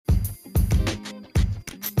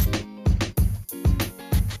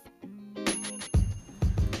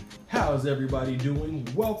How's everybody doing?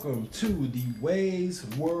 Welcome to the Wei'S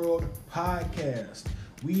World Podcast.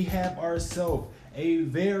 We have ourselves a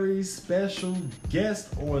very special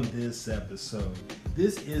guest on this episode.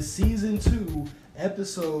 This is season 2,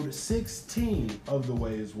 episode 16 of the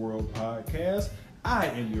Wei'S World Podcast. I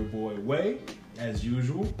am your boy Wei. As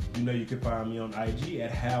usual, you know you can find me on IG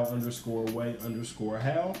at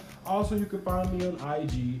how_Wei_how. Also, you can find me on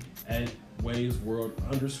IG at Wei'S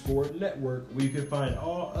World_Network, where you can find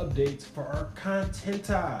all updates for our content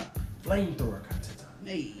flamethrower content.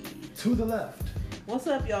 Hey. To the left. What's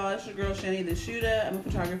up, y'all? It's your girl, Shani the Shooter. I'm a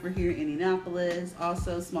photographer here in Indianapolis.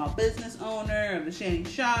 Also, small business owner of the Shani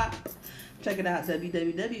Shop. Check it out,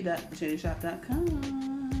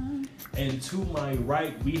 www.theshanishop.com. And to my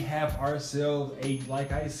right, we have ourselves a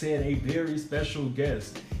very special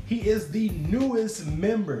guest. He is the newest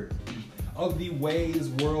member of the Wei'S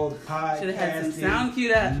World Podcast. Should have had some sound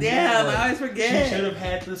queued up. Damn, I always forget. She should have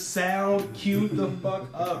had the sound queued the fuck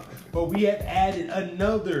up. But we have added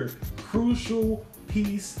another crucial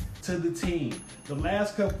piece to the team. The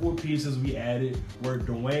last couple of pieces we added were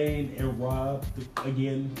Dwayne and Rob,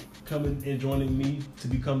 again, coming and joining me to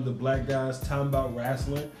become the black guys talking about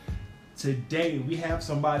wrestling. Today we have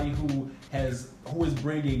somebody who is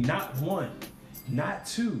bringing not one, not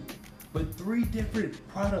two, but 3 different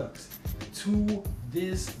products to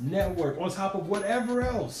this network on top of whatever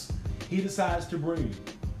else he decides to bring.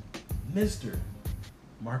 Mr.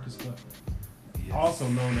 Marcus Butler, yes. Also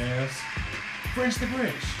known as Grinch the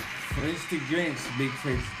Grinch. Grinch the Grinch, big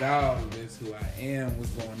face dog. That's who I am.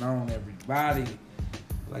 What's going on, everybody?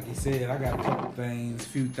 Like you said, I got a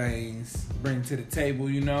few things bring to the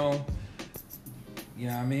table, you know. You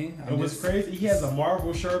know what I mean? It was crazy. He has a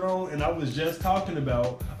Marvel shirt on, and I was just talking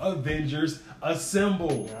about Avengers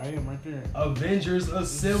Assemble. Yeah, I am right there. Avengers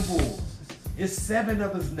Assemble. It's 7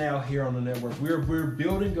 of us now here on the network. We're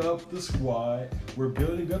building up the squad. We're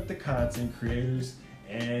building up the content creators,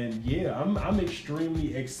 and yeah, I'm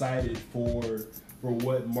extremely excited for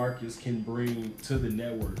what Marcus can bring to the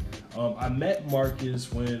network. I met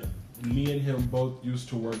Marcus when me and him both used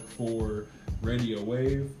to work for Radio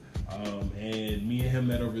Wave. And me and him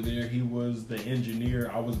met over there. He was the engineer.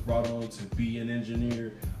 I was brought on to be an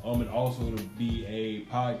engineer, and also to be a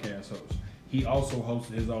podcast host. He also hosts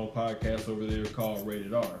his own podcast over there called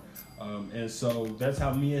Rated R. And so that's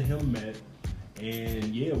how me and him met.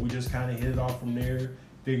 And yeah, we just kind of hit it off from there.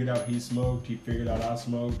 Figured out he smoked. He figured out I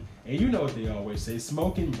smoked. And you know what they always say,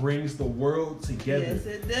 smoking brings the world together. Yes,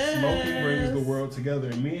 it does. Smoking brings the world together.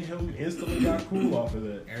 And me and him instantly got cool off of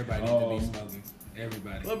that. Everybody needs to be smoking.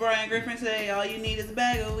 Everybody. What Brian Griffin say? All you need is a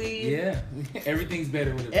bag of weed. Yeah, everything's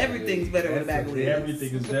better with a bag Everything's of weed. better with a bag of weed.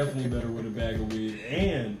 Everything is definitely better with a bag of weed.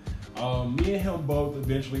 And me and him both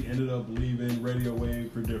eventually ended up leaving Radio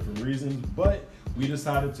Wave for different reasons, but we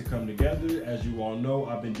decided to come together. As you all know,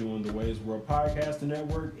 I've been doing the Wei'S World Podcast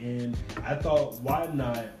Network, and I thought, why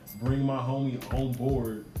not bring my homie on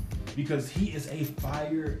board? Because he is a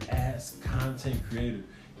fire-ass content creator.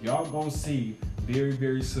 Y'all gonna see very,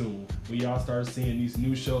 very soon when y'all start seeing these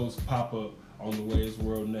new shows pop up on the Wei'S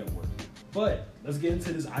World Network. But let's get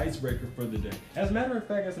into this icebreaker for the day. As a matter of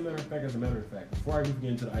fact, before I even get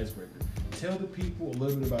into the icebreaker, tell the people a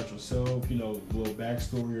little bit about yourself, a little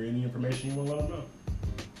backstory or any information you want to let them know.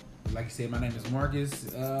 Like you said, my name is Marcus,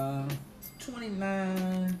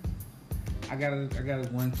 29. I got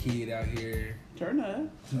one kid out here. Turn up.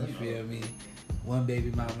 You feel me? One baby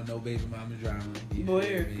mama, no baby mama drama.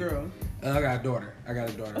 Boy or girl? I got a daughter.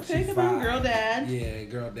 Okay, come on, girl dad. Yeah,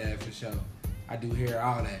 girl dad for sure. I do hair,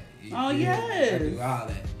 all that. Yes. I do all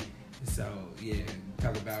that. So, yeah,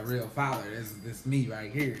 talk about real father. That's me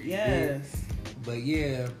right here. Yes. But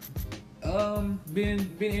yeah, been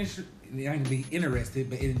interested,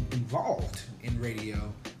 but involved in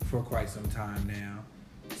radio for quite some time now.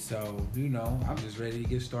 So, I'm just ready to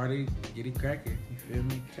get started, get it cracking. You feel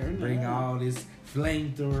me? Bring all this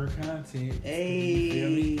flamethrower content. Hey. You feel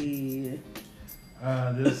me?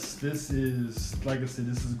 This is, like I said,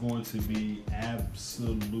 this is going to be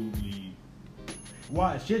absolutely.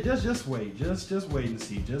 Watch. Just wait. Just wait and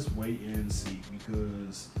see. Just wait and see,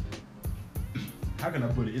 because how can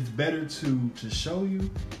I put it? It's better to show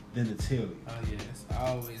you than to tell you. Oh yes,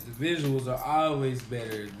 always. The visuals are always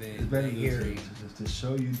better than hearing. To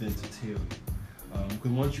show you than to tell you.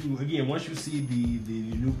 Because once you see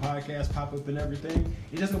the new podcast pop up and everything,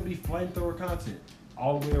 it's just gonna be flamethrower content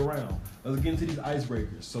all the way around. Let's get into these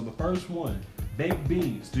icebreakers. So the first one, baked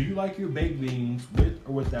beans. Do you like your baked beans with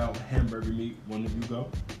or without hamburger meat? One of you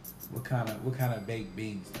go. What kind of baked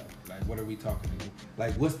beans though? Like, what are we talking about?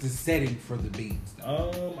 Like, what's the setting for the beans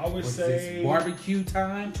though? I would say this barbecue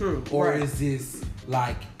time. True. Or is this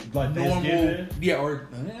like like normal, Thanksgiving? yeah, or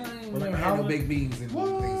Or like never had no baked beans and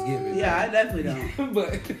Thanksgiving. Yeah, I definitely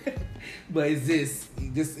don't. but is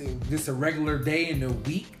this a regular day in the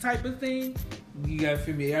week type of thing? You gotta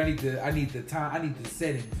feel me. I need the time. I need the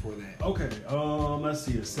setting for that. Okay. Let's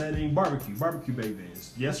see a setting. Barbecue baked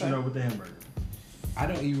beans. Yes or no with the hamburger? I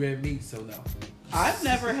don't eat red meat, so no. I've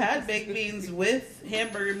never had baked beans with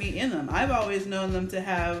hamburger meat in them. I've always known them to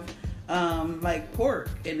have like pork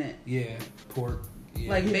in it. Yeah, pork. Yeah.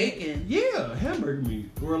 Like bacon. Yeah, hamburger meat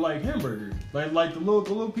or like hamburger, like the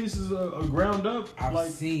little pieces of ground up. I've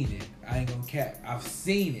seen it. I ain't gonna cap. I've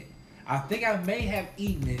seen it. I think I may have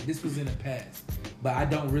eaten it. This was in the past, but I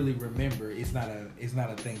don't really remember. It's not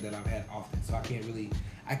a thing that I've had often, so I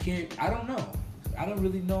don't know. I don't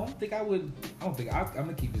really know. I'm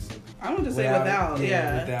gonna keep it simple. I'm gonna just say without.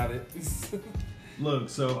 Without it. Look,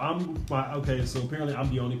 so so apparently I'm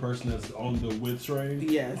the only person that's on the with train.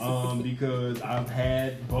 Yes. Because I've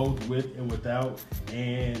had both with and without,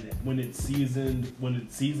 and when it's seasoned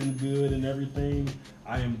good and everything,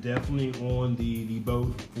 I am definitely on the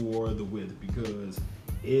boat for the with because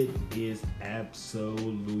it is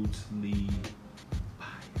absolutely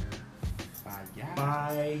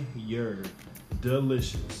fire,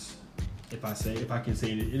 delicious. If I can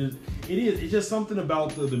say it is. It's just something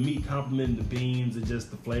about the meat complementing the beans and just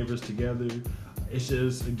the flavors together. It's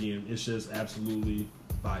just absolutely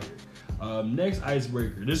fire. Next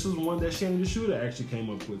icebreaker. This is one that Shannon the Shooter actually came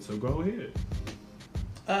up with. So go ahead.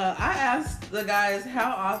 I asked the guys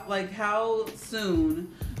how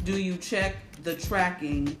soon do you check the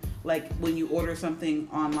tracking, like when you order something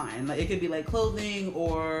online. Like it could be like clothing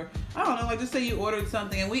or I don't know, like just say you ordered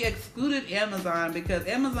something and we excluded Amazon because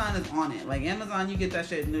Amazon is on it. Like Amazon, you get that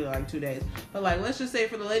shit in like 2 days. But like let's just say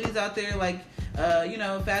for the ladies out there, like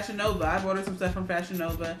Fashion Nova. I've ordered some stuff from Fashion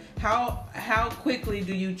Nova. How quickly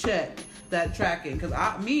do you check that tracking? Because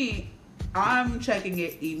I'm checking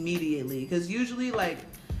it immediately. Because usually like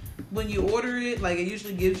when you order it, like it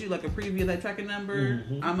usually gives you like a preview of that tracking number.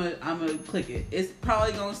 Mm-hmm. I'm gonna click it. It's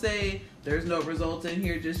probably gonna say there's no results in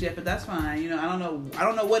here just yet, but that's fine. I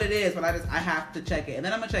don't know what it is, but I have to check it, and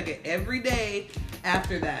then I'm gonna check it every day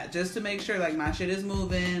after that just to make sure like my shit is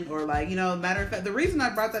moving or like matter of fact, the reason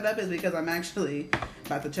I brought that up is because I'm actually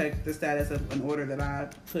about to check the status of an order that I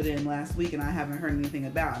put in last week and I haven't heard anything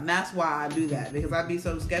about, and that's why I do that because I'd be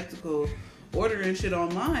so skeptical ordering shit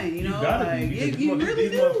online, you gotta be, you really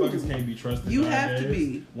these do. Motherfuckers can't be trusted. You nowadays. have to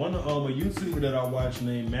be. One a YouTuber that I watched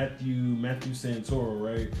named Matthew Santoro,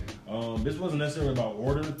 right? This wasn't necessarily about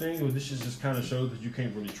ordering a thing, but this just kind of shows that you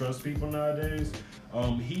can't really trust people nowadays.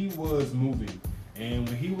 He was moving, and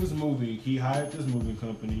when he was moving, he hired this moving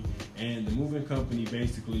company, and the moving company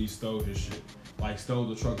basically stole his shit. Like stole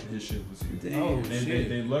the truck that his shit was in. Damn.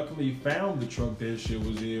 They luckily found the truck that his shit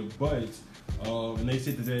was in, but and they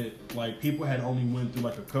said that like people had only went through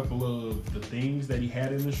like a couple of the things that he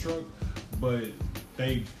had in his truck, but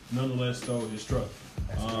they nonetheless stole his truck.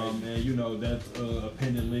 And that's a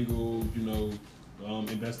pending legal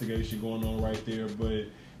investigation going on right there. But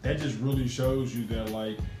that just really shows you that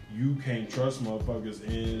like you can't trust motherfuckers,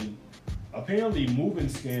 and apparently moving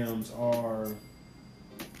scams are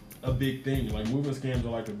a big thing. Like moving scams are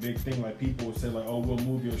like a big thing. Like people will say like, "Oh, we'll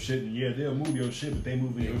move your shit," and yeah, they'll move your shit, but they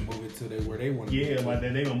move it to where they want to. Yeah, like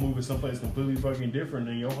they gonna move it someplace completely fucking different,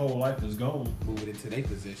 and your whole life is gone. Move it into their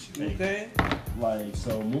possession. Okay. Like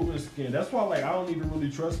so, moving scam. That's why like I don't even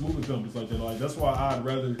really trust moving companies like that. Like that's why I'd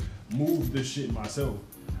rather move the shit myself.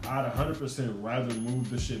 I'd 100% rather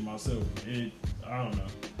move the shit myself. I don't know.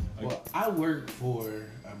 Like, well, I work for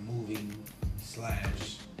a moving /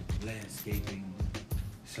 landscaping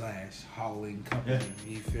 / hauling company.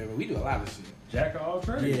 You feel me? We do a lot of shit. Jack of all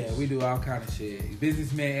trades. Yeah, we do all kind of shit.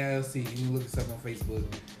 Businessman LLC. You can look us up on Facebook.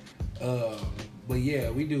 But yeah,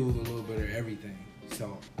 we do a little bit of everything.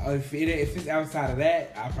 So if it's outside of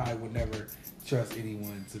that, I probably would never trust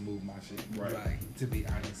anyone to move my shit. Right. Like, to be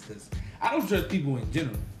honest, because I don't trust people in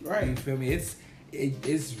general. Right. You feel me?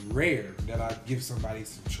 It's rare that I give somebody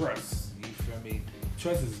some trust. You feel me?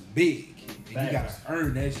 Trust is big, and you gotta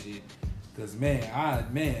earn that shit. Cause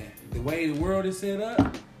man, the way the world is set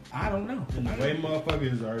up, I don't know. And the way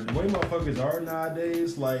motherfuckers are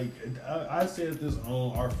nowadays, like I said this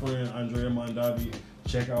on our friend Andrea Mondavi.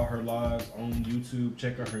 Check out her lives on YouTube.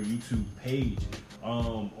 Check out her YouTube page.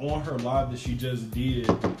 On her live that she just did,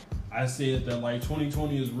 I said that like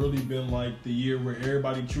 2020 has really been like the year where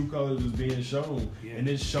everybody true colors is being shown, and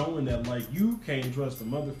it's showing that like you can't trust a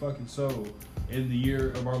motherfucking soul. In the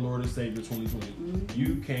year of our Lord and Savior 2020. Mm-hmm.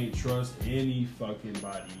 You can't trust any fucking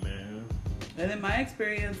body, man. And in my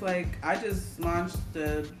experience, like I just launched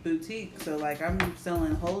a boutique, so like I'm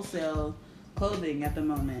selling wholesale clothing at the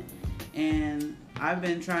moment, and I've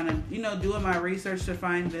been trying to, doing my research to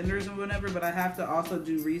find vendors and whatever, but I have to also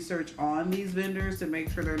do research on these vendors to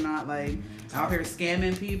make sure they're not like out here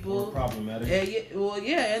scamming people. Or problematic.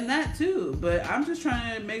 And that too. But I'm just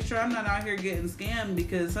trying to make sure I'm not out here getting scammed,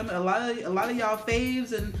 because a lot of y'all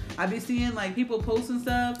faves, and I be seeing like people posting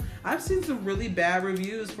stuff. I've seen some really bad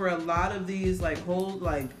reviews for a lot of these like quote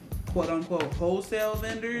unquote wholesale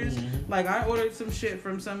vendors. Like I ordered some shit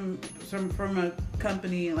from from a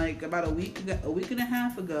company like about a week and a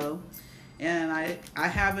half ago, and I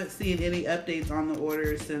haven't seen any updates on the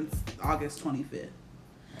order since August 25th.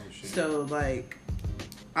 Oh shit. So like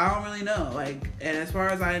I don't really know, like, and as far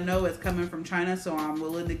as I know, it's coming from China, so I'm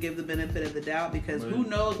willing to give the benefit of the doubt, because who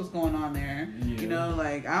knows what's going on there.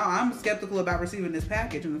 Like I'm skeptical about receiving this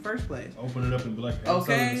package in the first place. Open it up and be like,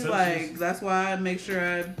 okay, like that's why I make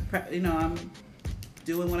sure I'm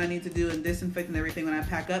doing what I need to do and disinfecting everything when I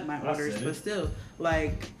pack up my orders. But still,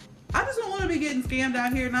 like, I just don't want to be getting scammed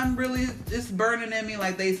out here, and I'm really just burning in me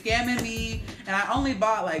like they scamming me. And I only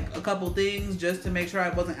bought like a couple things just to make sure I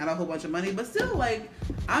wasn't out a whole bunch of money. But still, like,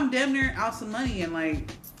 I'm damn near out some money, and like,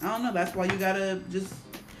 I don't know. That's why you gotta just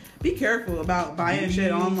be careful about buying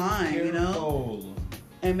shit online,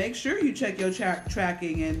 and make sure you check your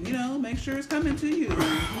tracking, and make sure it's coming to you.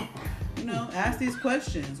 And, ask these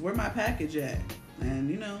questions. Where my package at?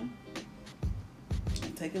 And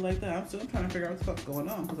take it like that. I'm still trying to figure out what the fuck's going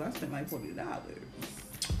on, because I spent like $40.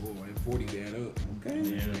 Oh, and 40 that up. Okay.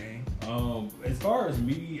 Yeah. As far as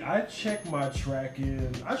me, I check my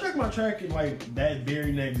tracking. Like that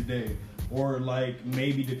very next day, or like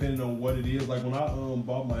maybe depending on what it is. Like when I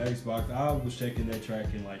bought my Xbox, I was checking that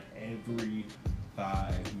tracking like every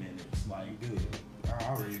 5 minutes. Like, good. I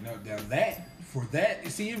already know that. For that,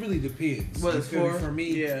 see, it really depends. What it's for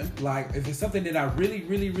me, yeah. Like if it's something that I really,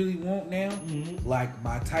 really, really want now, like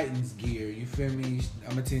my Titans gear. You feel me?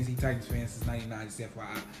 I'm a Tennessee Titans fan since '99, just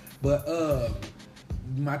FYI. But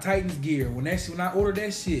my Titans gear, when I order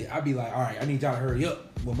that shit, I be like, all right, I need y'all to hurry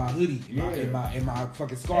up with my hoodie and my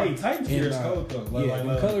fucking scarf. Hey, Titans gear is cold though.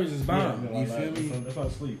 The colors is bomb. You feel me? That's how I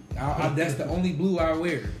sleep. That's the only blue I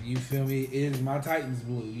wear. You feel me? It is my Titans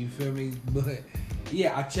blue. You feel me? But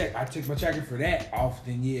yeah, I check my tracking for that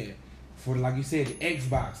often. Yeah, for like you said, the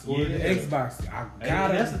Xbox or the Xbox.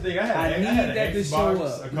 That's the thing. I need that to show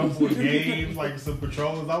up. A couple of games, like some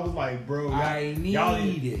patrols. I was like, bro, I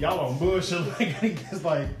need it. Y'all on bullshit. Like it's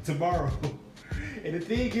like tomorrow. And the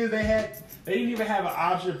thing is, they didn't even have an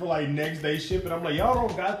option for like next day shipping. I'm like, y'all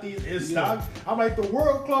don't got these in stock. I'm like, the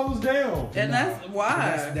world closed down. And that's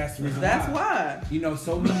why. That's the reason why.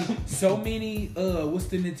 So many. What's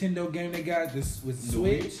the Nintendo game they got? This was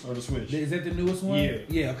Switch. Or the Switch. Is that the newest one? Yeah.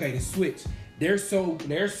 Yeah. Okay, the Switch. They're so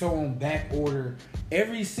on back order.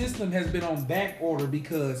 Every system has been on back order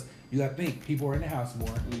because you gotta think people are in the house more.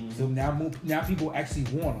 So now people actually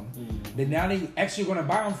want them. Then now they actually gonna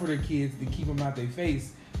buy them for their kids to keep them out their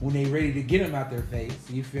face when they ready to get them out their face.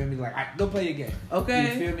 You feel me? Like, go play a game.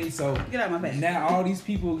 Okay. You feel me? So get out my face. Now all these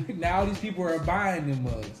people are buying them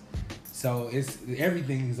mugs. So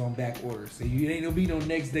everything is on back order. So you ain't gonna be no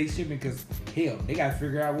next day shipping, because hell, they gotta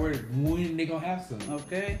figure out when they gonna have some.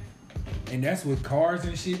 Okay. And that's with cars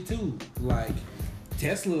and shit too. Like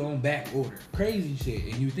Tesla on back order, crazy shit.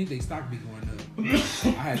 And you think they stock be going up?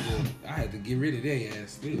 I had to get rid of their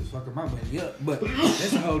ass. They was fucking my money up. But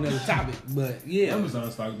that's a whole nother topic. But yeah, Amazon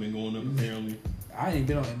stock been going up apparently. I ain't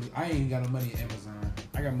got no money in Amazon.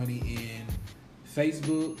 I got money in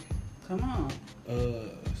Facebook. Come on.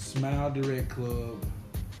 Smile Direct Club.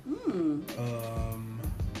 Hold on,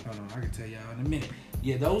 I can tell y'all in a minute.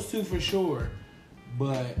 Yeah, those two for sure.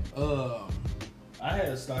 But I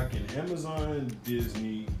had stock in Amazon,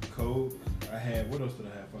 Disney, Coke. What else did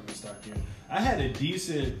I have fucking stock in? I had a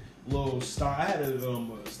decent little stock. I had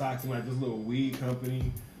a stock in like this little weed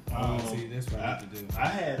company. See, that's what I have to do. I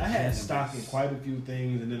had stock in quite a few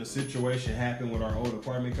things, and then a situation happened with our old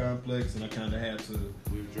apartment complex, and I kind of had to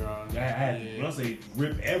withdraw. I had when I say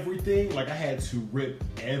rip everything, like I had to rip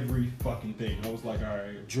every fucking thing. I was like, all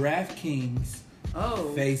right. DraftKings,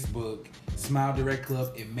 Facebook, Smile Direct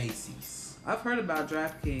Club, and Macy's. I've heard about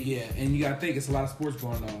DraftKings. Yeah, and you gotta think it's a lot of sports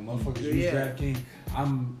going on. Motherfuckers use DraftKings.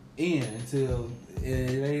 I'm in until I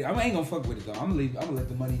ain't gonna fuck with it though. I'm gonna let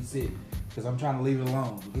the money sit because I'm trying to leave it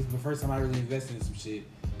alone. This is the first time I really invested in some shit.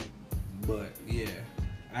 But yeah,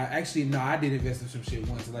 I did invest in some shit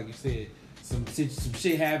once. Like you said, some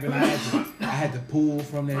shit happened. I had to pull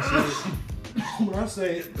from that shit. When I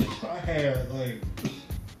say I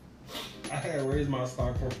had raised my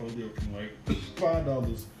stock portfolio from like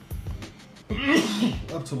 $5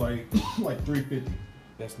 up to like $3.50.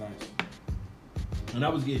 That's nice. And I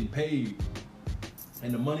was getting paid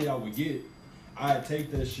And the money I would get, I'd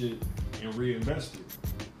take that shit and reinvest it.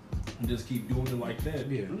 And just keep doing it like that.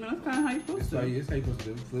 Yeah. That's kind of how you supposed to. That's how you supposed to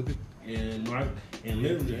do. Flip it. And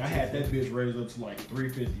literally, I had that bitch raised up to like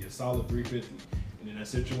 350, a solid 350. And then that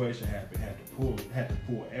situation happened. Had to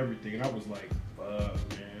pull everything. And I was like, fuck,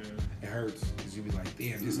 man. It hurts because you be like,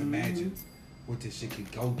 damn, just imagine what this shit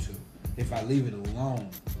could go to if I leave it alone.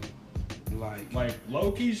 Like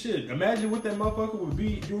low key shit. Imagine what that motherfucker would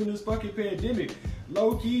be during this fucking pandemic.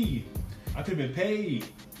 Low key, I could have been paid.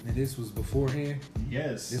 And this was beforehand.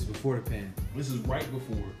 Yes. This before the pen. This is right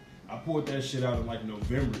before. I pulled that shit out in like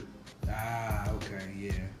November. Ah, okay,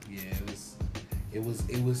 yeah. It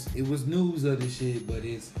was news of the shit, but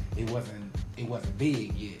it wasn't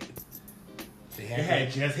big yet. It had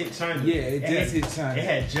just hit China. Yeah, it just hit China. It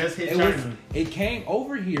had just hit China. It came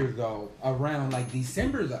over here though around like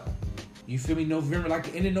December though. You feel me? November,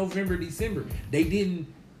 like the end of November, December. They didn't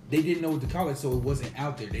know what to call it, so it wasn't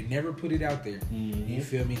out there. They never put it out there. Mm-hmm. You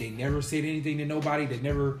feel me? They never said anything to nobody.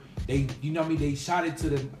 They shot it to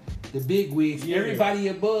the big wigs. Yeah. Everybody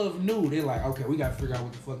above knew. They're like, okay, we gotta figure out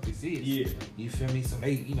what the fuck this is. Yeah. You feel me? So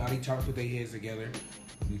they try to put their heads together.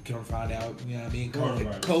 We come find out, you know what I mean?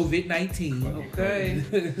 COVID-19. Okay.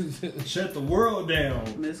 Shut the world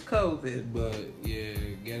down. Miss COVID. But yeah,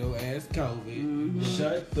 ghetto ass COVID. Mm-hmm.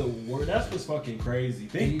 Shut the world. That's what's fucking crazy.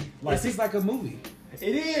 This is like a movie.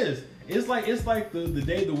 It is. It's like the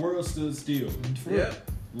day the world stood still. Yeah.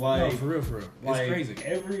 Like, no, for real. It's like crazy.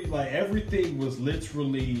 Everything was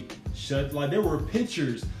literally shut. Like there were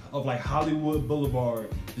pictures of like Hollywood Boulevard,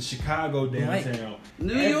 the Chicago downtown,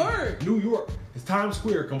 New York. It's Times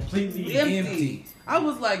Square completely empty. I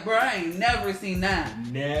was like, bro, I ain't never seen that.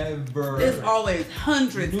 Never. There's always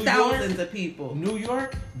hundreds, thousands of people. New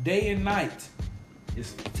York, day and night.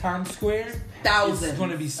 It's Times Square. Thousands. It's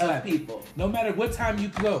going to be slapping. People. No matter what time you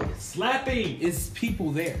go, slapping. It's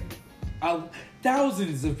people there.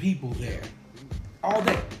 Thousands of people there. All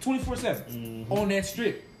day, 24/7 on that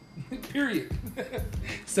strip. Period.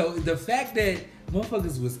 So the fact that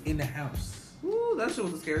motherfuckers was in the house. Ooh, that shit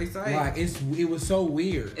was a scary sight. Like it was so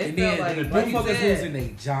weird. It and felt then like motherfuckers losing their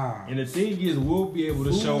job. And the thing is, we'll be able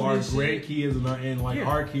to show our grandkids and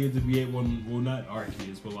our kids to be able, well, not our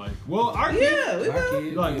kids, but like, well, our kids. Yeah, we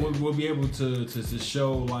will. Like we'll be able to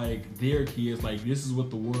show like their kids, like this is what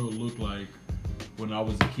the world looked like when I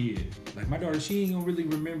was a kid. Like my daughter, she ain't gonna really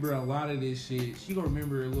remember a lot of this shit. She gonna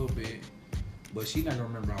remember a little bit, but she not gonna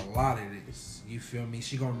remember a lot of this. You feel me?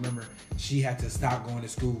 She gonna remember she had to stop going to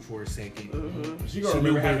school for a second. Mm-hmm. She gonna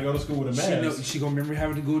remember having to go to school with a mask. She gonna remember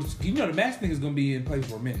having to go to school. You know the mask thing is gonna be in place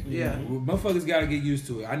for a minute. Yeah. Motherfuckers gotta get used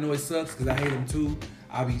to it. I know it sucks because I hate them too.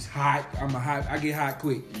 I be hot. I get hot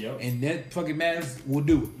quick. Yep. And that fucking mask will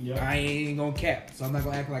do it. Yep. I ain't gonna cap. So I'm not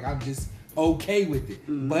gonna act like I'm just okay with it.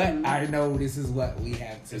 Mm-hmm. But I know this is what we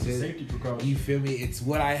have to do. It's do. a safety precaution. You feel me? It's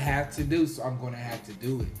what I have to do, so I'm gonna have to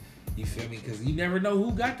do it. You feel me? Because you never know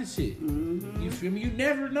who got the shit. Mm-hmm. You feel me? You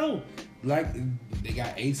never know. Like, they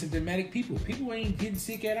got asymptomatic people. People ain't getting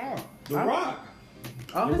sick at all. The Rock.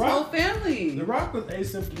 Oh, his whole family. The Rock was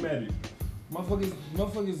asymptomatic.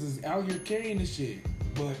 Motherfuckers is out here carrying this shit.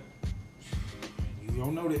 But you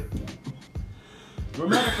don't know that. As a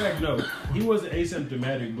matter of fact, no. He wasn't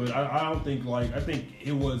asymptomatic, but I don't think, I think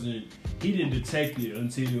it wasn't, he didn't detect it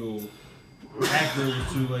until after it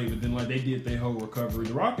was too late, but then they did their whole recovery.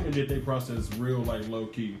 The Rock and them did their process real low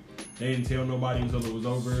key. They didn't tell nobody until it was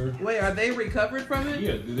over. Wait, are they recovered from it?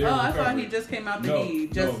 Yeah, they're recovered. I thought he just came out he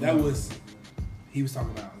was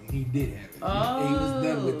talking about he did have it. Oh. He was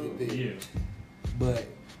done with it then. Yeah. But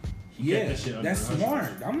yeah, that's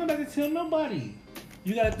smart. I'm not about to tell nobody.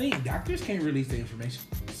 You gotta think, doctors can't release the information.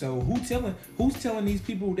 So who's telling these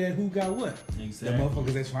people that who got what? Exactly. The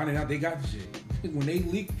motherfuckers that's finding out they got the shit. When they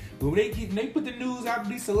put the news out,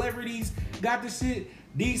 these celebrities got the shit.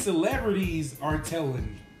 These celebrities are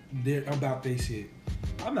telling about their shit.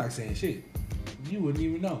 I'm not saying shit. You wouldn't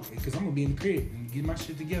even know because I'm gonna be in the crib and get my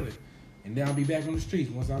shit together, and then I'll be back on the streets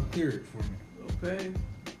once I'm cleared for me. Okay.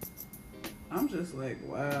 I'm just like,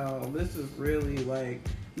 wow, this is really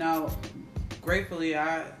now.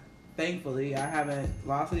 Thankfully, I haven't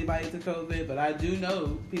lost anybody to COVID, but I do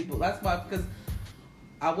know people. That's why, because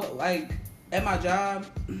I would at my job,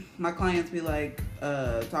 my clients be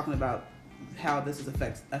talking about how this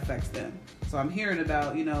affects them. So I'm hearing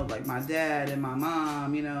about my dad and my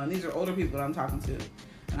mom, and these are older people that I'm talking to,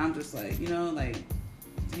 and I'm just damn,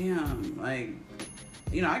 I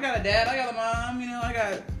got a dad, I got a mom,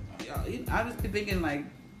 I just be thinking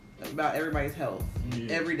about everybody's health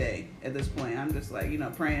every day at this point. I'm just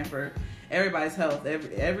praying for everybody's health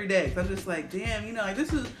every day. 'Cause I'm just damn,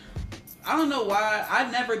 this is I don't know why. I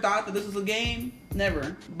never thought that this was a game.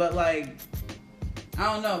 Never. But, like,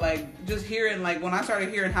 I don't know. Like, just hearing, like, when I started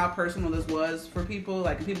hearing how personal this was for people,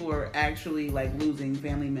 like, people were actually, like, losing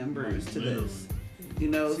family members to this. You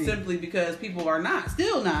know, simply because people are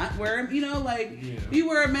still not wearing, you know, like, you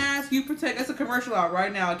wear a mask, you protect. That's a commercial out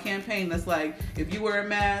right now, a campaign that's like, if you wear a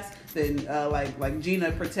mask, then, like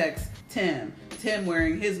Gina protects Tim. Tim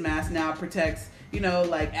wearing his mask now protects, you know,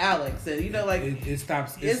 like Alex. And, you know, like, it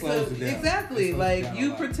slows it down. Exactly. Like,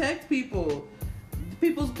 you protect people's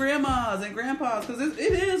grandmas and grandpas, because it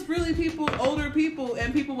is really older people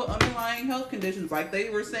and people with underlying health conditions, like they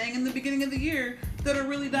were saying in the beginning of the year, that are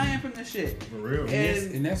really dying from this shit. For real.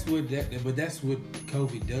 And that's what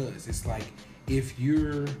COVID does. It's like if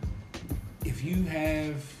you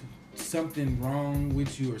have something wrong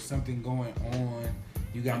with you or something going on,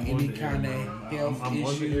 you got any kind of health issues. I'm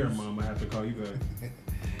on the air, Mom. I have to call you back.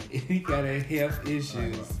 Any kind of health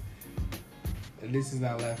issues. And this is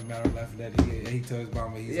not laughing about or laughing at it. He told his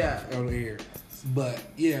mama he's on the air. But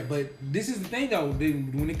this is the thing though.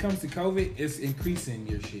 When it comes to COVID, it's increasing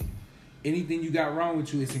your shit. Anything you got wrong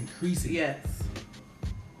with you, it's increasing. Yes.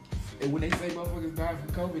 And when they say motherfuckers died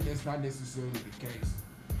from COVID, that's not necessarily the case.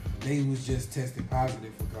 They was just tested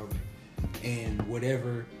positive for COVID. And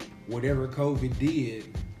whatever COVID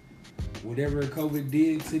did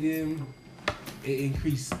to them, it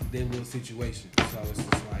increased their little situation. So it's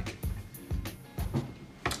just like,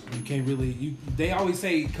 you can't really, they always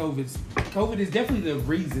say COVID is definitely the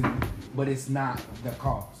reason, but it's not the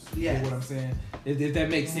cause. Yeah. You know what I'm saying? If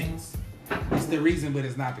that makes sense. It's the reason, but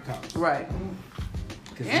it's not the cause. Right.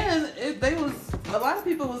 And a lot of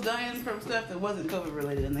people was dying from stuff that wasn't COVID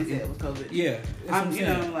related, and they said it was COVID. Yeah. You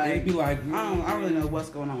know, like, they'd be like, I don't really know what's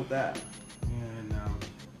going on with that. Yeah, no,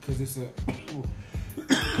 because it's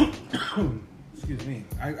excuse me.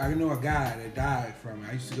 I know a guy that died from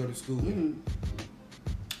it. I used to go to school with him.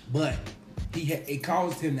 But it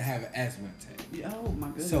caused him to have an asthma attack. Oh my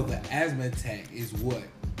goodness. So the asthma attack is what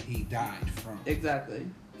he died from. Exactly.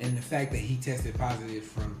 And the fact that he tested positive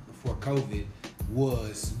for COVID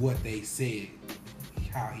was what they said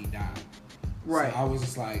how he died. Right. So I was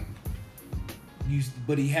just like,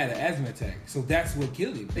 but he had an asthma attack, so that's what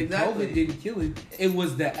killed him. Exactly. COVID didn't kill him. It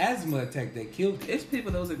was the asthma attack that killed him. It's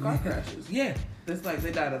people that was in car crashes. Yeah. It's like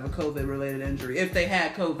they died of a COVID-related injury. If they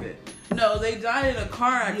had COVID. No, they died in a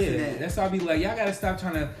car accident. Yeah, that's why I be like, y'all gotta stop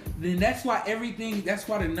trying to. Then that's why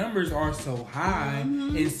the numbers are so high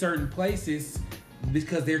in certain places,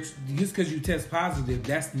 because just because you test positive,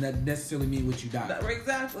 that's not necessarily mean what you die.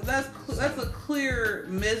 Exactly. That's a clear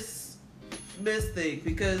miss thing,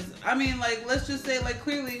 because I mean, like, let's just say, like,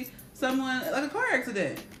 clearly someone, like a car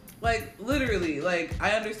accident, like literally, like,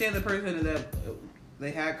 I understand the person that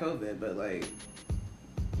they had COVID, but like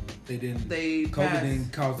COVID didn't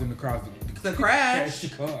cause them to crash the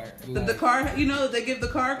car. The car, you know, they give the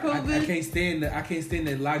car COVID. I can't stand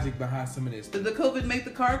the logic behind some of this. Did the COVID make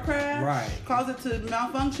the car crash? Right. Cause it to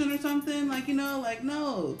malfunction or something? Like, you know, like,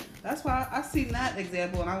 no. That's why I seen that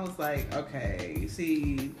example and I was like, okay,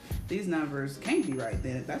 see, these numbers can't be right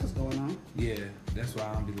then if that's what's going on. Yeah, that's why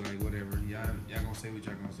I'll be like, whatever. Y'all gonna say what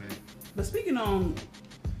y'all gonna say. But speaking on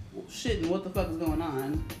shit and what the fuck is going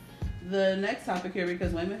on, the next topic here,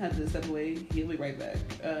 because Wayman had to step away, he'll be right back.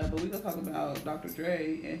 But we're going to talk about Dr.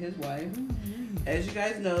 Dre and his wife. As you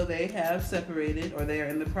guys know, they have separated, or they are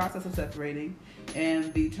in the process of separating,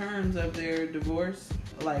 and the terms of their divorce,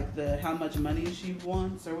 like how much money she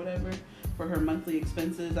wants or whatever for her monthly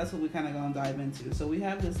expenses, that's what we kind of going to dive into. So we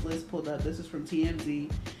have this list pulled up. This is from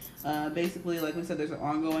TMZ. Basically, like we said, there's an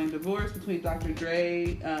ongoing divorce between Dr.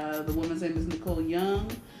 Dre. The woman's name is Nicole Young.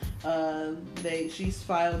 She's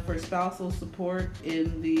filed for spousal support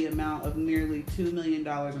in the amount of nearly $2 million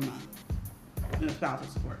a month. In spousal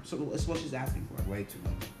support. So it's what she's asking for. Way too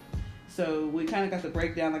much. So we kind of got the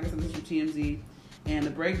breakdown. Like I said, this is from TMZ. And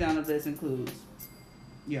the breakdown of this includes,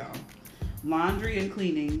 laundry and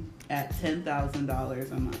cleaning at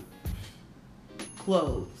 $10,000 a month.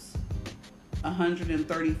 Clothes,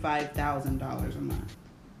 $135,000 a month.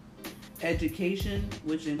 Education,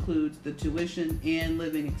 which includes the tuition and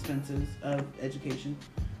living expenses of education,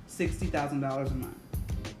 $60,000 a month.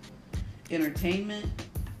 Entertainment,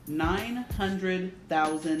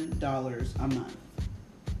 $900,000 a month.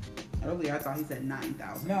 Earlier, I thought he said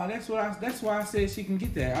 9,000. No, that's why I said she can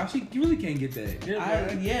get that. She really can't get that. He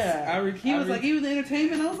was like, even the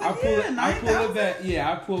entertainment. I was like, 9,000. I pull it back. Yeah,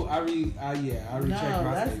 I recheck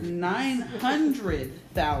my that's statement.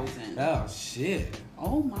 900,000. Oh shit.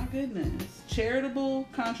 Oh my goodness. Charitable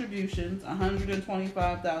contributions,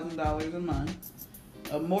 $125,000 a month.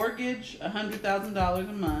 A mortgage, $100,000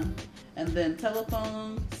 a month. and then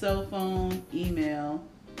telephone, cell phone, email,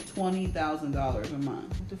 $20,000 a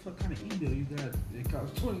month. What the fuck kind of email you got? It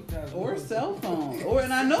costs $20,000. Or cell phone.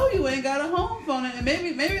 And I know you ain't got a home phone, and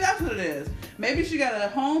maybe that's what it is. Maybe she got a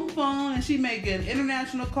home phone and she making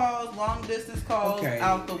international calls, long distance calls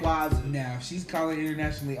out the wazoo. Now, if she's calling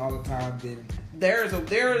internationally all the time, then that's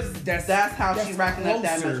how she's racking up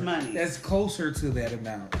that much money. That's closer to that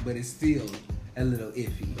amount, but it's still a little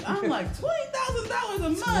iffy. I'm like $20,000 a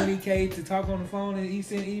month. $20K to talk on the phone and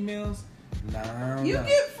send emails. Nah, you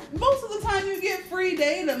get most of the time you get free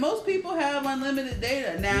data. Most people have unlimited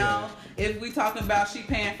data. Now, if we talking about she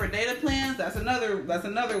paying for data plans, that's another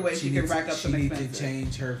way she can rack up some expenses. She need to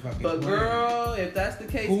change her fucking But plan. Girl, if that's the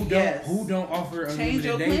case, who don't offer unlimited change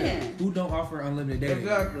your data? plan. Who don't offer unlimited data?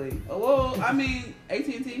 Exactly. Well, I mean,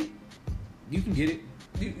 AT&T. You can get it.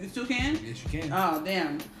 You still can? Yes, you can. Oh,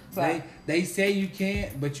 damn. So, they say you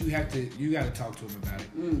can't, but you got to talk to them about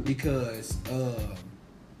it because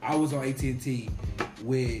I was on AT&T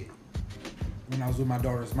when I was with my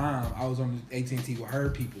daughter's mom. I was on AT&T with her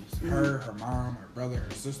peoples, her mom, her brother, her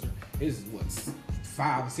sister. It's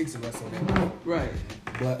 5 or 6 of us on that. Right.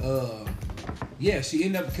 But yeah, she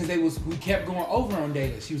ended up because we kept going over on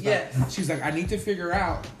data. She was like, I need to figure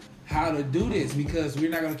out how to do this because we're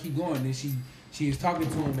not gonna keep going. And she was talking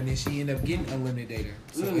to him, and then she ended up getting unlimited data.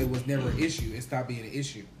 So it was never an issue. It stopped being an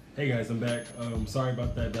issue. Hey guys, I'm back. Sorry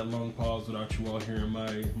about that long pause without you all hearing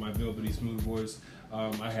my velvety smooth voice.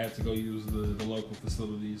 I had to go use the local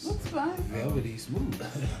facilities. That's fine. Velvety smooth.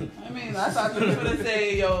 I mean, I thought you were going to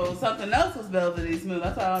say, something else was velvety smooth.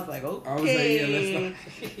 That's why I was like, okay. I was like,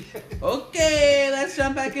 yeah, okay, let's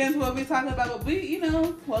jump back into what we're talking about. But we,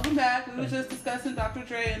 welcome back. We were just discussing Dr.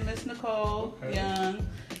 Dre and Miss Nicole Young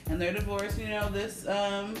and their divorce. This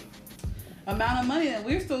amount of money, and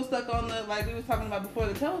we're still stuck on like we were talking about before,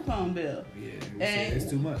 the telephone bill. Yeah, and it's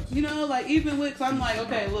too much. Even with, cause I'm like,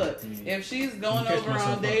 okay, look, if she's going over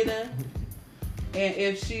on data, and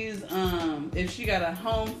if she got a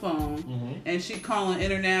home phone and she calling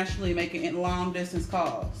internationally, making long distance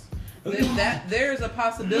calls, then there's a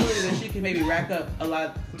possibility that she can maybe rack up a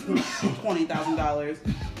lot, $20,000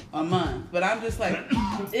 a month. But I'm just like,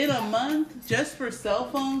 in a month, just for cell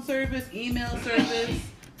phone service, email service,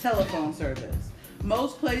 telephone service.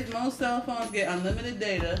 Most cell phones get unlimited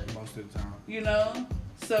data. Most of the time.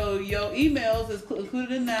 So your emails is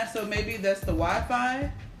included in that. So maybe that's the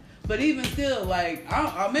Wi-Fi. But even still, like,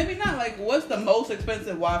 maybe not. Like, what's the most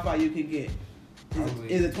expensive Wi-Fi you can get?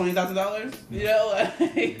 Is it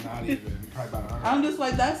 $20,000? Not even. Probably about $100. I'm just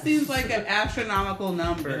like, that seems like an astronomical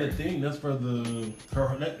number. And the thing that's for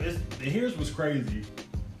here's what's crazy.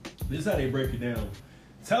 This is how they break it down: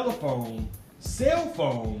 telephone, cell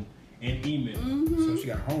phone, and email. So she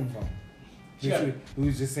got a home phone. We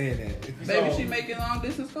was just saying that. Maybe she making long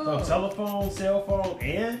distance calls. So telephone, cell phone,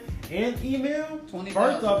 and email.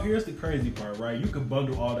 First off, here's the crazy part, right? You can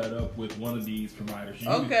bundle all that up with one of these providers.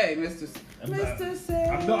 Mr.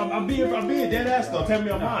 I'm being dead ass though. Tell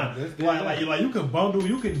me I'm lying. Like you can bundle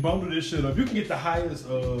this shit up. You can get the highest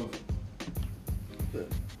of.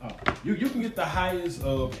 You can get the highest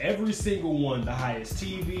of every single one, the highest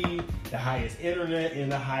TV, the highest internet,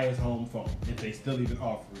 and the highest home phone, if they still even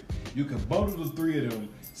offer it. You can bundle the 3 of them,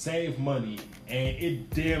 save money, and it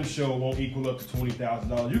damn sure won't equal up to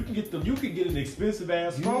 $20,000. You can get an expensive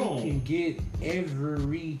ass phone. You can get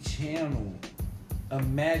every channel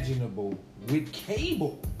imaginable with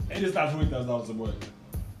cable. And it's not $20,000 a month.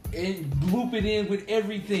 And loop it in with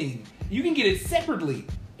everything. You can get it separately.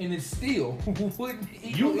 And it still wouldn't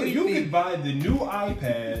equal you could buy the new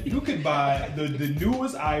iPad. You could buy the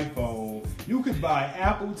newest iPhone. You could buy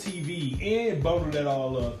Apple TV and bundle that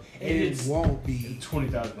all up. And it won't be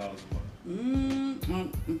 $20,000 a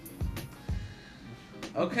month.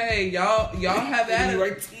 Okay, y'all have added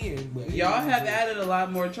y'all have added a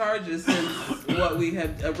lot more charges since what we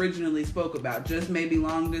had originally spoke about. Just maybe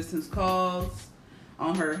long distance calls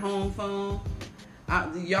on her home phone.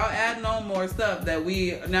 Y'all adding on more stuff that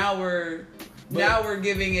we're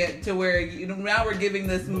giving it to where now we're giving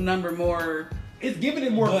this number more. It's giving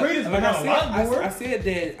it more credence, but not a lot more. I said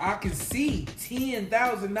that I can see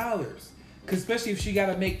 $10,000, especially if she got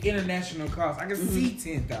to make international calls. I can see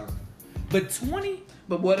 $10,000, but $20,000.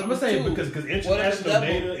 But what I'm saying because international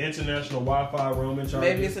data, international Wi-Fi roaming charges.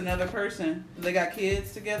 Maybe it's another person. They got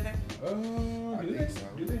kids together. Do they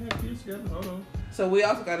have kids together? Hold on. So we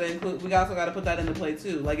also got to put that into play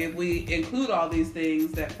too. Like if we include all these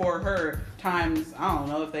things that for her times, I don't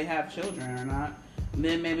know if they have children or not.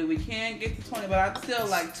 then maybe we can get to 20. But I still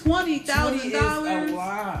like $20,000. A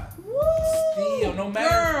lot. Woo! Still, no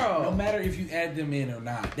matter if you add them in or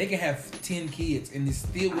not, they can have 10 kids and it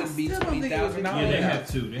still wouldn't be $20,000. Yeah, they have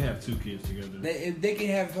two. They have two kids together. They can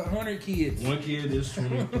have 100 kids. One kid is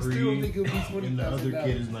 23, Still think it'll be and the other $20,000.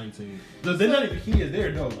 kid is 19. So they're not even kids; they're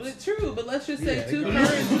adults. Well, it's true, but let's just say Yeah, two they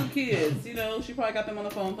parents, two kids. You know, she probably got them on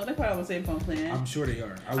the phone plan. They probably on the same phone plan. I'm sure they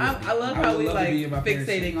are. I love how we like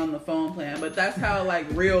fixating on the phone plan, but that's how like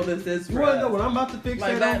real this is for Well, us. no, what I'm about to fix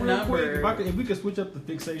Like that that on real number. quick. If we could switch up the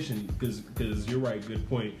fixation, because you're right, good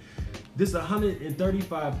point. This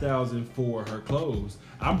 $135,000 for her clothes.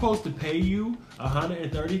 I'm supposed to pay you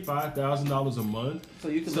 $135,000 a month, So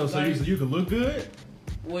you can so look nice. you can look good.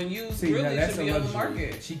 When you See, really that's should a be on the luxury.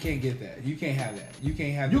 market. She can't get that. You can't have that. You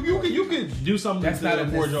can't have. You could do something That's not to a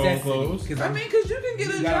afford your own necessity. clothes. Because I mean, because you can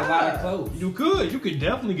get a you got job. a lot of clothes. You could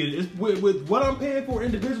definitely get it. It's with what I'm paying for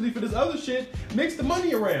individually for this other shit. Mix the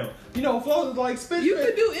money around. You know, clothes is like spend. You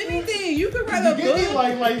could do anything. You could write a get me book.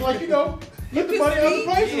 like you know. Put the money on the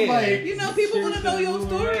prices, Yeah. like You know, people want to know your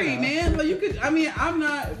story, Yeah. man. Like you could. I mean, I'm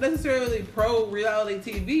not necessarily pro reality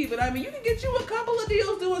TV, but I mean, you can get you a couple of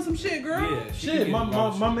deals doing some shit, girl. Yeah, she shit. can get a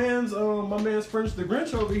lot of My man's French the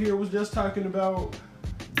Grinch over here was just talking about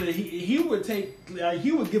that he would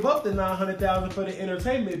give up the $900,000 for the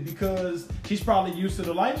entertainment because he's probably used to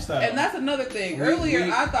the lifestyle. And that's another thing. Earlier,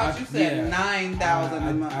 I thought you said 9,000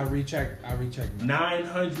 a month. I rechecked. You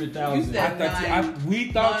said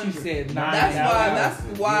We thought you said 9,000. That's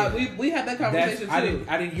why we had that conversation too.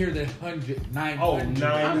 I didn't hear the 900. Oh,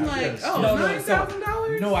 I'm like, yes. oh, No,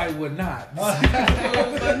 $9,000? No, I would not.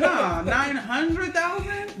 But nah,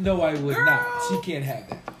 900,000? No, I would Girl. not. She can't have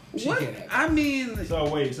that. She What? can't have that. I mean, So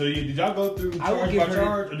wait, did y'all go through I will charge give by her-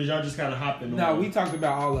 charge, or did y'all just kind of hop in? No, we talked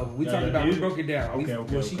about all of them. We broke it down.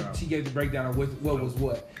 She gave the breakdown of what was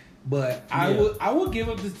what. But Yeah. I would give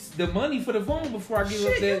up the money for the phone before I give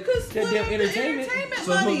shit, you up could that split damn up the entertainment.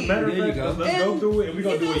 So money. matter of There you fact, go. let's go And through it, and we're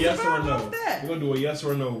gonna you do a gonna yes or a survive no. off that. We're gonna do a yes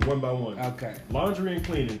or a no, one by one. Okay. Laundry and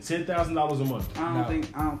cleaning, $10,000 a month. I No.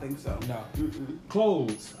 don't think so. No. Mm-mm.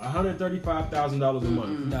 Clothes, $135,000 a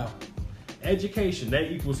month. No. Education,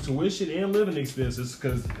 that equals tuition and living expenses.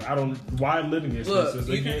 Because why living expenses?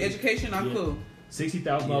 Look, education, I'm cool.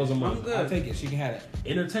 $60,000 a month. I'm good. I'll take it. She can have it.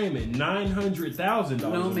 Entertainment, $900,000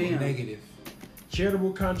 No, a month. ma'am. Negative.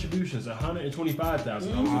 Charitable contributions,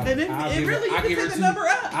 $125,000. And it really, you I'll can give her take the number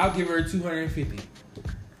up. I'll give her 250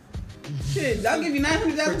 Shit, I'll give you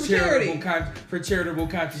 900,000 for charity. for charitable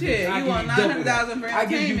contributions. Shit, I'll you give want double that. 900,000 for I'll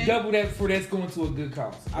give you entertainment. double that for that's going to a good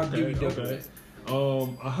cause. I'll give you double that.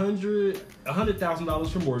 $100,000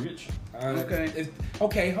 for mortgage. Okay.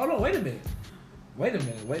 Okay, hold on. Wait a minute.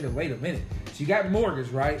 She got mortgage,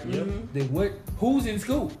 right? Yep. Then what? Who's in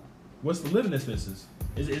school? What's the living expenses?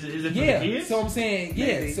 Is it for the Yeah. kids? So I'm saying,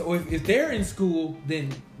 yeah. Maybe. So if they're in school, then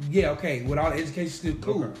yeah, okay. With all the education, still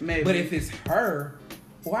cool. Okay. Maybe. But if it's her,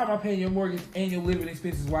 why am I paying your mortgage and your living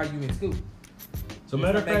expenses while you in school? So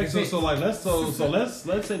matter of fact, making let's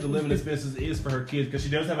say the living expenses is for her kids because she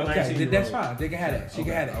does have a 19 Okay, year old. that's fine. They can have that. She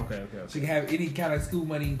can have that. Okay. She can have any kind of school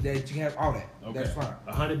money that she can have. All that. Okay. That's fine.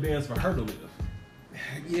 100 bands for her to live.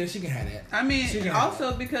 Yeah, she can have that. I mean, She can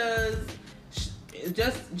also because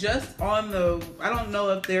just on the, I don't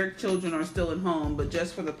know if their children are still at home, but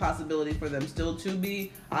just for the possibility for them still to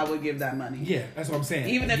be, I would give that money. Yeah, that's what I'm saying.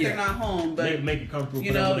 Even if Yeah. they're not home, but Make it comfortable.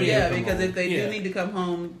 you for them know, when they yeah, come because home. if they Yeah. do need to come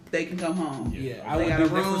home, they can come home. Yeah, They I would got do. a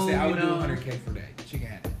That's what I'm saying. I room, would you do know. 100K for that. She can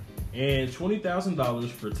have it. And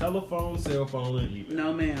 $20,000 for telephone, cell phone, and email.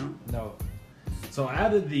 No, ma'am. No. So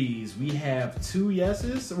out of these, we have 2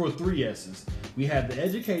 yeses, or 3 yeses. We have the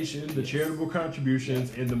education, the charitable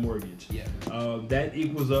contributions, and the mortgage. Yeah. That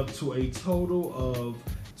equals up to a total of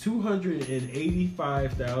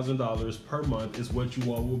 $285,000 per month is what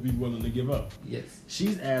you all will be willing to give up. Yes.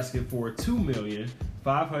 She's asking for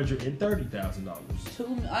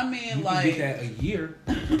 $2,530,000. I mean, You like, can get that a year,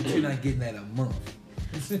 but you're not getting that a month.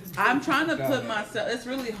 I'm trying to put myself, it's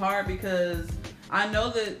really hard because I know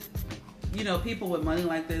that, you know, people with money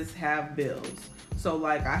like this have bills. So,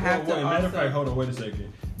 like, I have to Matter of fact, also... hold on, wait a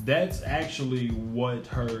second. That's actually what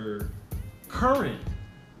her current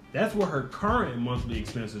monthly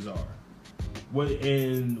expenses are. What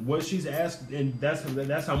she's asked, and that's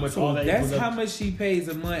how much all that. That's how much she pays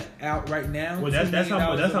a month out right now. Well, that's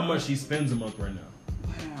how $2 much she spends a month right now.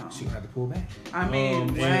 Wow. She gonna have to pull back. I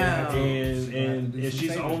mean, wow. And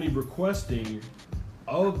she's only requesting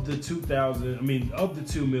of the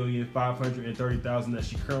 $2,530,000 that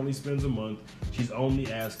she currently spends a month, she's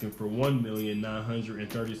only asking for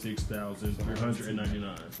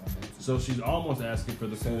 $1,936,399. So she's almost asking for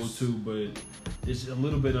the full 2, but It's a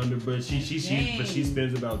little bit under, but she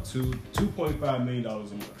spends about $2.5 million a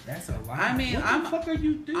month. That's a lot. I mean, what the fuck are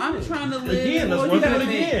you doing? I'm trying to live. Again, that's Well, one you gotta thing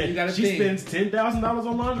think. You again. gotta She think. spends $10,000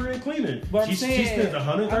 on laundry and cleaning. But She spends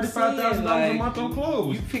 $135,000 a month on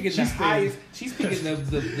clothes. You picking the highest. She's picking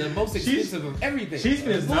the most expensive of everything. She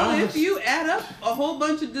spends Well, if you add up a whole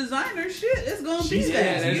bunch of designer shit, it's gonna be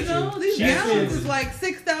that. that's You know, true. these She gowns spends- is like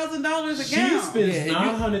 $6,000 a She gown. spends Yeah,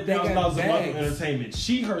 $900,000 a month on bags. entertainment.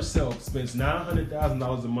 She herself spends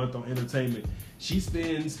 $900,000 a month on entertainment. She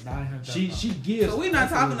spends $900,000. she gives. So we're not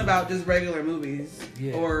talking about just regular movies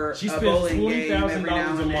Yeah. or She a spends bowling $20,000 game every now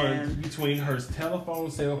a and month then. between her telephone,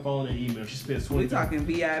 cell phone, and email. She spends We $20,000. talking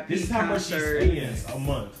VIP This is how much she concerts, spends a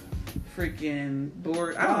month. freaking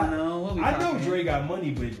board. I don't know. What we I know talking? Dre got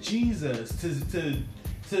money, but Jesus,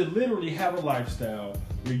 to literally have a lifestyle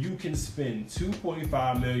where you can spend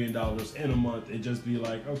 $2.5 million in a month and just be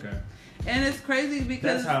like, okay, And it's crazy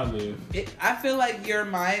because that's how I live. I feel like your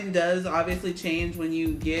mind does obviously change when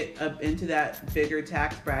you get up into that bigger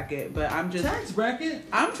tax bracket. But I'm just Tax bracket?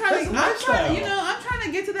 I'm trying to lifestyle. I'm trying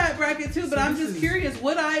to get to that bracket too. But So I'm this just is- curious.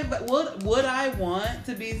 Would I want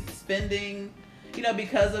to be spending,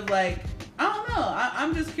 because of like, I don't know.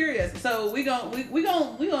 I'm just curious. So we gon' know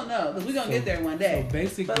because we gonna get there one day. So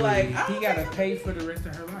basically, But, like, I he don't gotta think pay for the rest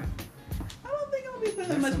of her life. I don't think I'm gonna be putting that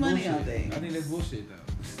That's much some money bullshit. on things. I think that's bullshit though.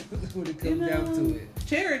 When it You comes down know, to it,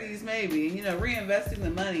 charities maybe, reinvesting the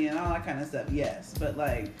money and all that kind of stuff. Yes, but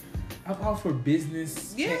like, I'm all for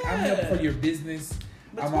business. Yeah. I'm all for your business.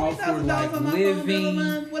 but I'm all for $20,000 like on my phone bill a living.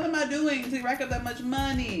 month. What am I doing to rack up that much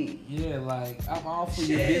money? Yeah, like I'm all for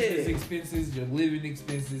your Shit. business expenses, your living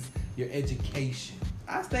expenses, your education.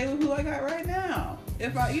 I stay with who I got right now.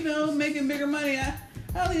 If I, making bigger money, I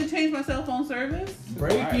don't need to change my cell phone service.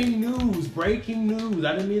 Breaking news.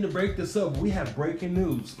 I didn't mean to break this up. We have breaking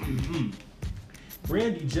news.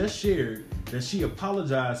 Brandy just shared that she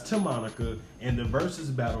apologized to Monica and the versus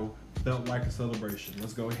battle felt like a celebration.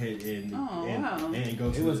 Let's go ahead and wow. and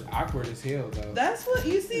go to It was awkward as hell though. That's what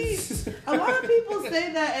you see. A lot of people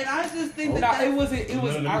say that, and I just think that. it wasn't. It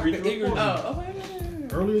was No, let me awkward. read the report. Okay.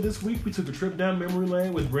 Earlier this week, we took a trip down memory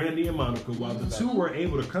lane with Brandy and Monica. While the two were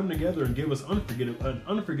able to come together and give us an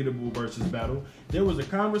unforgettable versus battle, there was a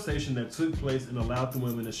conversation that took place and allowed the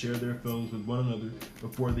women to share their feelings with one another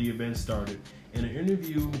before the event started. In an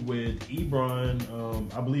interview with Ebron,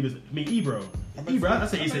 Ebro. I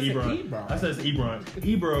said Ebron. I said it's Ebron.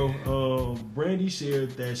 Ebro, Brandy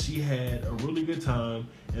shared that she had a really good time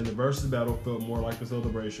and the versus battle felt more like a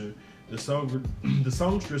celebration. The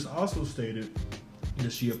songstress also stated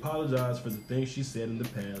that she apologized for the things she said in the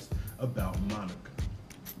past about Monica.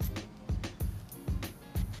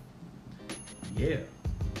 Yeah.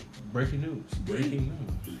 Breaking news.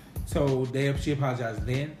 So she apologized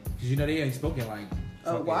then, because they ain't spoken like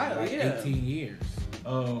A while, like yeah. 18 years.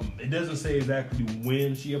 It doesn't say exactly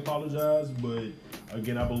when she apologized, but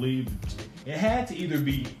again, I believe it had to either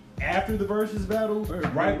be after the versus battle, or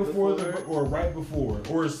right before,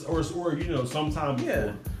 or sometime before.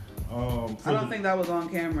 Yeah. I don't think that was on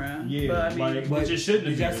camera. Yeah, but I mean, but it shouldn't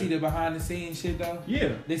have Did y'all been. see the behind the scenes shit though?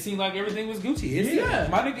 Yeah. They seemed like everything was Gucci. Yeah.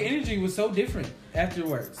 Monica energy was so different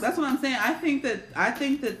afterwards. that's what I'm saying. I think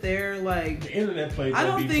that they're like. The internet played. I that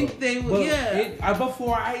don't beat think up. they would. Well, Yeah.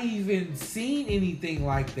 before I even seen anything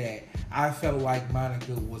like that, I felt like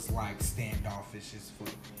Monica was like standoffish as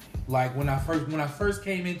fuck. Like when I first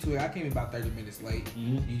came into it, I came in about 30 minutes late.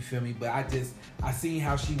 Mhm. You feel me? But I seen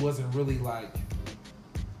how she wasn't really like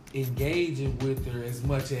engaging with her as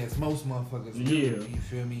much as most motherfuckers do. Yeah. You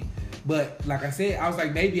feel me? But like I said, I was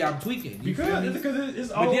like, maybe I'm tweaking. You feel me? Because it's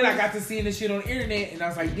But always, then I got to seeing the shit on the internet, and I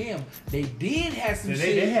was like, damn, they did have some they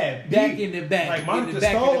shit had back beef. in the back. Like in Monica the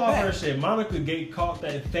back stole of the all back. her shit. Monica caught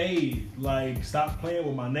that fade. Like, stop playing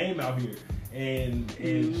with my name out here. And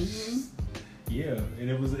yeah, and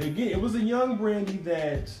it was a young Brandy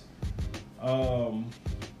that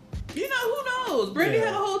Who knows? Brandy Yeah.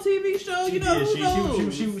 had a whole TV show. she Who did.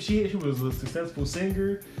 knows? She was a successful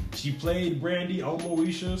singer. She played Brandy on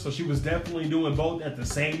Moesha, so she was definitely doing both at the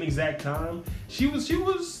same exact time. She was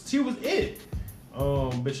it.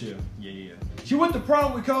 But yeah. She went to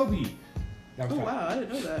prom with Kobe. That was Oh hot. wow, I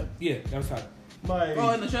didn't know that. Yeah, that was hot. Like, Oh,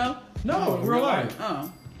 in the show? no, in real life.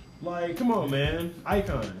 Oh, Like, come on, man,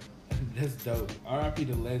 icon. That's dope. R.I.P.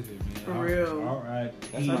 the legend, man. for real. All right.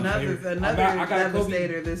 That's my Another favorite. another I got a Kobe.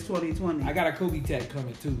 devastator this 2020. I got a Kobe tat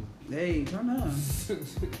coming too. Hey, turn on.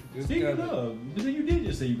 Speaking of, you did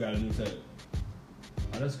just say you got a new tattoo.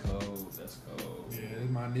 Oh, that's cold. Yeah,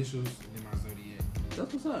 it's my initials and my zodiac.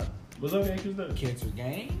 That's what's up. What's up, Yankees? That? Cancer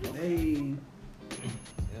gang. Hey,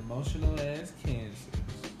 Emotional ass cancer.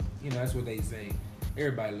 That's what they say.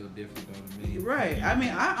 Everybody a little different though to me. Right. I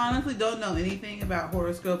mean, I honestly don't know anything about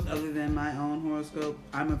horoscopes other than my own horoscope.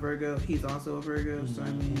 I'm a Virgo. He's also a Virgo. So,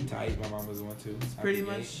 I mean... Tight. My mom was one too. It's pretty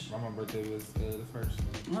much... My mom's birthday was the 1st.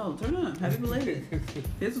 Oh, turn up. Happy belated.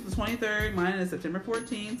 His was the 23rd. Mine is September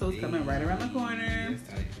 14th. So, it's coming right around the corner.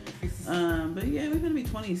 It's tight. But yeah, we're going to be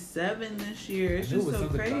 27 this year. It's just so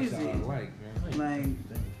crazy. Like,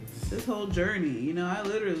 this whole journey. You know, I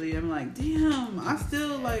literally am like, damn, I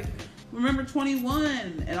still like... remember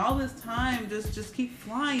 21 and all this time just keep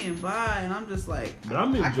flying by and I'm just like but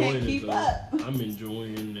I'm enjoying I can't keep up. I'm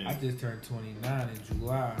enjoying it. I just turned 29 in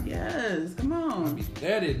July. Yes, come on. I'll be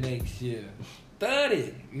 30 next year.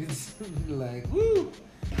 30. It's like woo.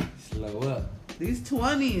 Slow up. These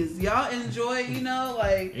 20s, y'all enjoy, you know,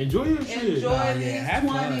 like enjoy your shit. Enjoy these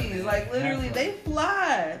 20s. Like literally they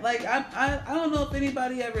fly. Like I don't know if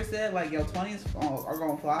anybody ever said like yo 20s are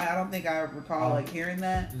gonna fly. I don't think I recall like hearing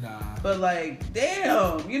that. Nah. But like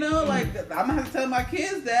damn, you know, like I'm gonna have to tell my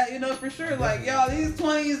kids that, you know, for sure. Like y'all, these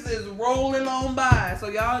 20s is rolling on by. So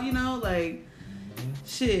y'all, you know, like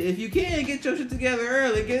shit, if you can get your shit together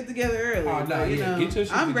early, get it together early. Oh, no, you know, get your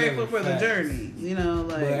shit I'm together grateful for the journey. You know,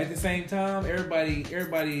 like. But at the same time,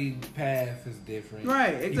 everybody path is different.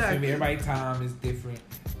 Right, exactly. You feel me? Everybody time is different.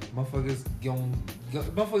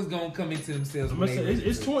 Motherfuckers gonna come into themselves.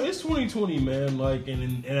 It's 2020, man. Like,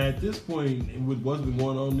 and at this point, with what's been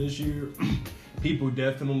going on this year, people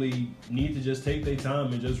definitely need to just take their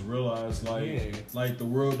time and just realize, like the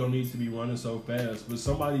world don't need to be running so fast. But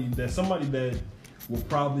somebody that will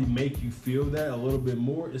probably make you feel that a little bit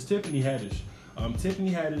more is Tiffany Haddish.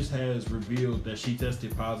 Tiffany Haddish has revealed that she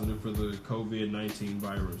tested positive for the COVID-19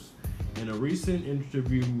 virus. In a recent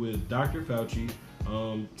interview with Dr. Fauci,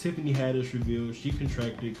 Tiffany Haddish revealed she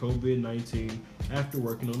contracted COVID-19 after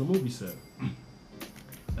working on a movie set.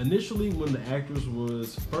 Initially, when the actress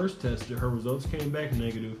was first tested, her results came back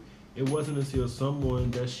negative. It wasn't until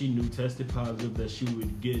someone that she knew tested positive that she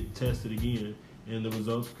would get tested again, and the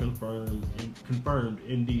results confirmed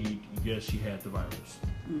indeed, yes, she had the virus.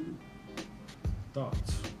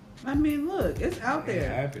 Thoughts? I mean, look, it's out there.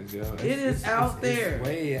 It happens, yo. It's out there.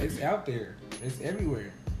 It's out there. It's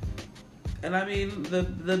everywhere. And I mean,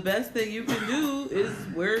 the best thing you can do is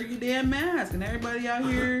wear your damn mask. And everybody out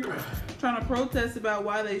here trying to protest about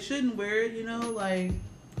why they shouldn't wear it, you know, like,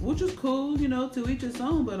 which is cool, you know, to each his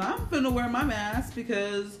own. But I'm finna wear my mask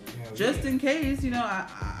because just in case, you know,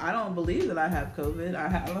 I don't believe that I have COVID.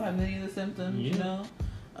 I don't have any of the symptoms, you know.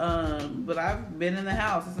 But I've been in the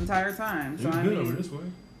house this entire time. So I mean, over this way.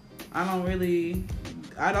 I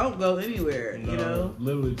don't go anywhere, you know.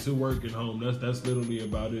 Literally to work and home. That's literally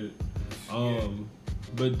about it.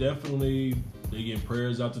 But definitely, again,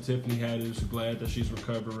 prayers out to Tiffany Haddish. Glad that she's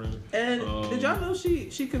recovering. And did y'all know she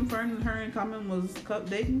confirmed that her and Common was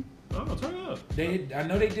dating? Oh, turn up. I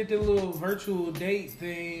know they did the little virtual date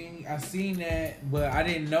thing. I seen that, but I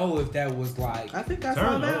didn't know if that was like. I think I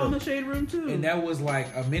saw that on the Shade Room too. And that was like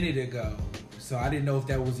a minute ago. So I didn't know if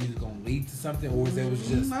that was either going to lead to something or if that was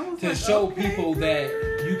just to show people that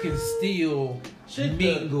you can still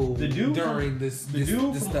mingle during this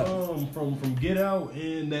stuff. From Get Out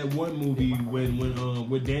and that one movie when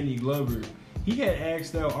with Danny Glover, he had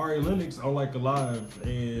asked out Ari Lennox on like a live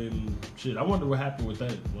and shit. I wonder what happened with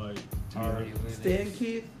that. Like Ari Lennox, Stan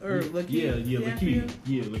Keith or Lakeith?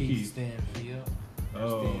 Lakeith Stanfield.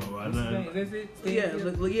 Oh, I know. That's it. Yeah.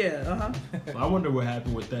 I wonder what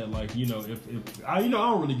happened with that. Like, you know, if I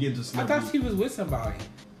don't really get into celebrity. I thought she was with somebody.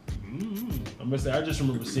 I must say, I just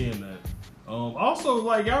remember seeing that. Also,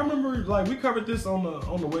 like, I remember, like, we covered this on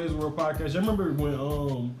the Wei'S World podcast. I remember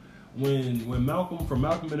when Malcolm from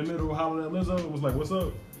Malcolm in the Middle hollered at Lizzo and was like, "What's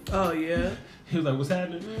up?" Oh yeah. He was like, "What's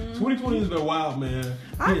happening?" 2020 has been wild, man.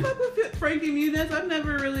 I fuck with Frankie Muniz. I've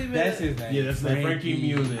never really been. That's his name. Yeah, that's Frankie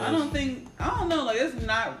Muniz. I don't know. Like, it's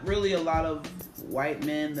not really a lot of white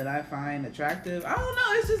men that I find attractive. I don't know.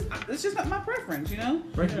 It's just not my preference, you know.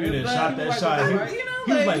 Frankie Muniz shot that shot.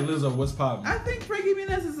 He was like, "Lizzo, what's popping?" I think Frankie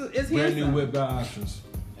Muniz is handsome. Brand new whip got options.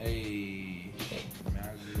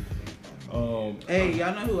 Hey,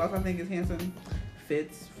 y'all know who else I think is handsome?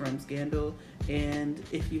 Fitz from Scandal. And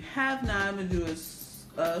if you have not, I'm gonna do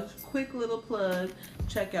a quick little plug.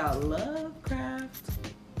 Check out Lovecraft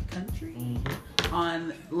Country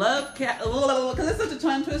on because it's such a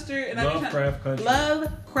tongue twister. And Lovecraft Country.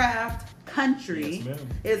 Lovecraft Country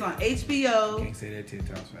is on HBO. You can't say that 10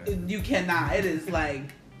 times fast. You cannot. It is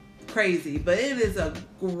like crazy, but it is a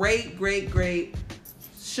great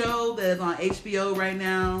show that is on HBO right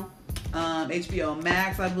now. HBO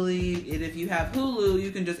Max, I believe. And if you have Hulu,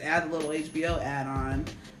 you can just add a little HBO add-on.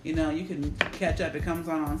 You know, you can catch up. It comes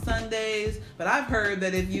on Sundays. But I've heard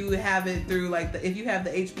that if you have it through like if you have the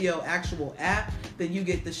HBO actual app, then you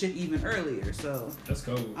get the shit even earlier. So that's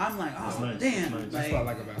cool. I'm like, oh nice. damn, That's nice. That's what I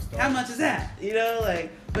like about Star how Wars. much is that? You know,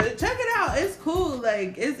 like, but check it out. It's cool.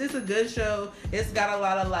 Like, it's a good show. It's got a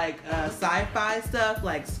lot of like sci-fi stuff,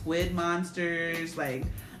 like squid monsters, like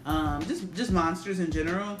just monsters in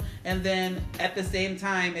general. And then at the same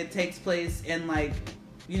time, it takes place in like,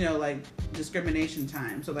 you know, like discrimination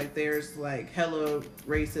time. So like there's like hella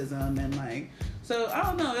racism and like, so I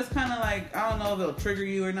don't know. It's kind of like, I don't know if it'll trigger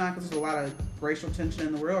you or not because there's a lot of racial tension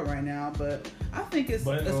in the world right now. But I think it's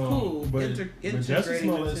cool. But Justice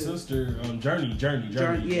Smollett's sister, Journey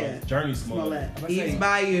Smollett. East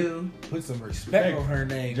Bayou. Put some respect on her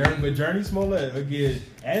name. But Journey Smollett, again,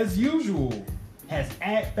 as usual, has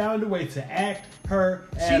found a way to act her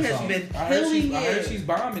ass off. She has been killing it. I heard she's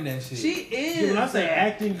bombing that shit. She is. Dude, when I say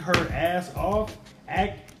acting her ass off,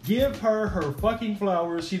 give her fucking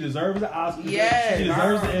flowers. She deserves the Oscar. Yes. She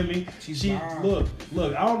deserves the Emmy.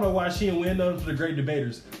 Look. I don't know why she didn't win none for the Great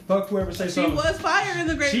Debaters. Fuck whoever say something. She was fired in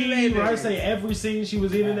the Great Debaters. When I say every scene she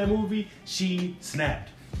was in that movie, she snapped.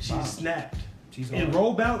 She snapped. In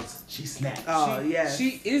roll bounce, she snapped. Oh, yes.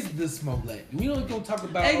 She is the Smollett. We don't go talk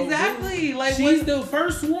about exactly. Like she's the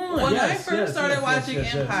first one. When I first started watching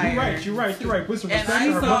Empire. You're right. Put some respect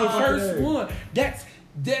She's on her the motherfucking first name. one. That's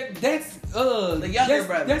the younger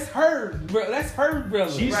brother. That's her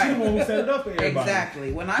brother. She's the one who set it up for everybody.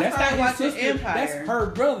 Exactly. When I started watching Empire, that's her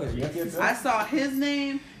brother. I saw his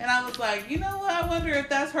name and I was like, you know what? I wonder if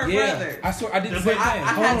that's her brother. I swear I did the same thing.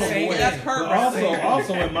 I had to say that's her brother.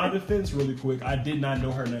 Also, in my defense, really quick, I did not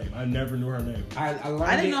know her name. I never knew her name. I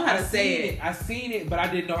didn't know how to say it. I seen it, but I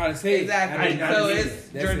didn't know how to say it. Exactly. So it's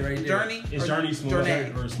Journey. It's Journey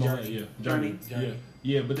Smollett or Smollett. Yeah, Journey.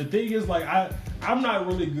 Yeah, but the thing is, like, I'm not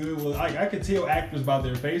really good with, like, I can tell actors by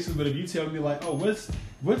their faces, but if you tell me, like, oh,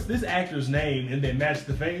 what's this actor's name, and then match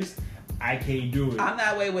the face, I can't do it. I'm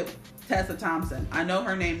that way with Tessa Thompson. I know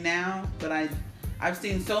her name now, but I've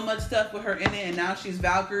seen so much stuff with her in it, and now she's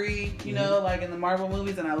Valkyrie, you know, like in the Marvel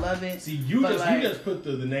movies, and I love it. See, you just put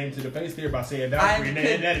the name to the face there by saying Valkyrie,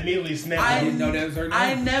 and that immediately snapped. I didn't know that was her name.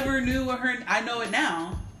 I never knew what I know it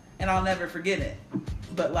now, and I'll never forget it.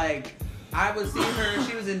 But, like, I would see her.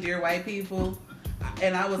 She was in Dear White People,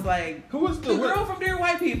 and I was like, "Who was the girl from Dear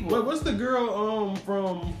White People?" What's the girl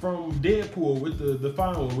from Deadpool with the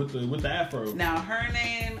final one with the afro? Now her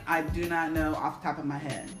name I do not know off the top of my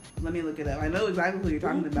head. Let me look it up. I know exactly who you're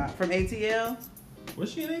talking about. From ATL.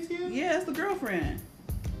 Was she in ATL? Yeah, that's the girlfriend.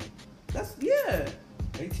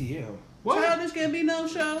 ATL. What? Childish Gambino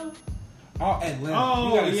show. Oh, Atlanta.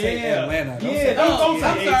 Oh, you gotta say Atlanta. I'm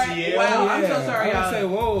sorry. ATL. Wow, I'm so sorry, y'all. I say,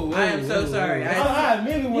 whoa, I am so sorry. I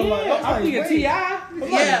immediately was I'm thinking T.I. Lord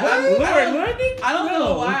London? I don't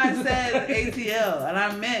know why I said ATL, and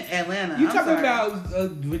I meant Atlanta. You talking about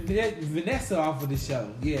Vanessa off of the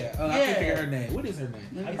show? Yeah. I can't think of her name. What is her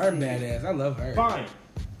name? Her badass. I love her. Fine.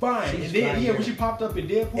 And then when she popped up in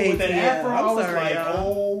Deadpool with that afro, I was like,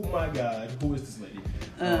 oh my god, who is this lady?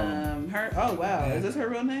 Her. Oh wow, is this her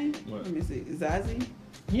real name? What? Let me see. Zazie.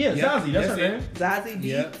 Yeah, Zazie. That's her name. Zazie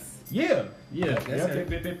Beats. Yeah.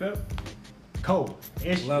 That's her. Cool.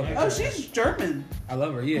 Love her. Oh, she's German. I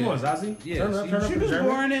love her. Yeah. Come on, Zazie. Yeah, Turn up She for the was German.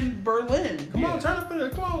 born in Berlin. Come on, turn up for the.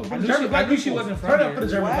 Come on. I knew she wasn't from Turn up here. for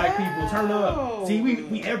the German black people. Turn Wow. up. See,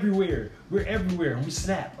 we everywhere. We're everywhere. We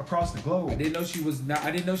snap across the globe. I didn't know she was not.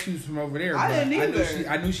 I didn't know she was from over there. I but didn't either.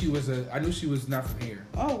 I knew she was not from here.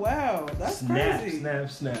 Oh wow, that's crazy.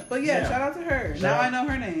 Snap. But yeah, shout out to her. Now I know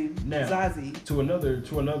her name. Now, Zazie. To another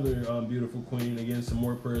beautiful queen. Again, some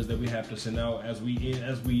more prayers that we have to send out as we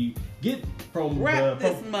get from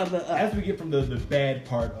this mother up. As we get from the bad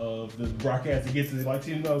part of the broadcast, it gets to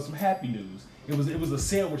some happy news. It was a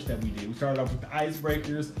sandwich that we did. We started off with the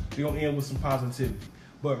icebreakers. We're gonna end with some positivity.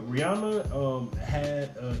 But Rihanna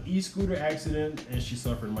had an e-scooter accident and she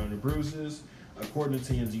suffered minor bruises. According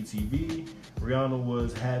to TMZ TV, Rihanna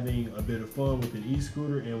was having a bit of fun with an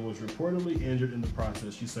e-scooter and was reportedly injured in the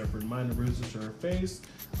process. She suffered minor bruises to her face,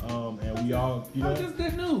 and we all, just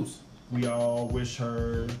good news. We all wish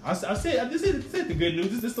her. I said the good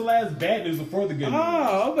news. This is the last bad news before the good news.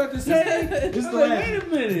 Oh, I'm about to say. This is the wait last. a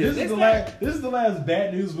minute. This is the last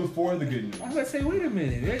bad news before the good news. I was about to say, wait a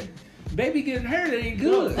minute. Baby getting hurt ain't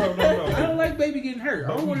good. No. I don't like baby getting hurt.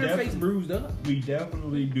 But I don't want her face bruised up. We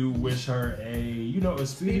definitely do wish her a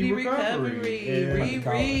speedy recovery.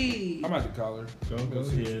 I'm about to call her. Go ahead. Go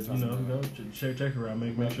check her out.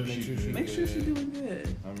 Make sure she's good. Make sure she's doing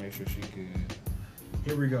good. I'll make sure she's good.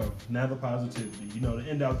 Here we go. Now the positivity. To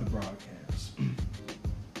end out the broadcast.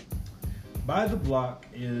 By the block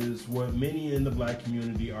is what many in the black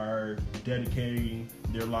community are dedicating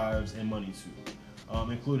their lives and money to,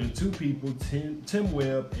 including two people, Tim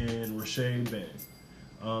Webb and Rashay Bay.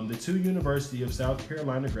 The two University of South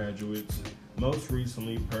Carolina graduates most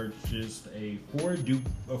recently purchased four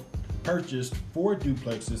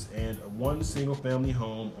duplexes and one single-family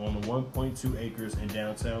home on 1.2 acres in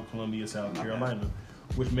downtown Columbia, South Carolina,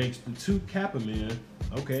 which makes the two Kappa men,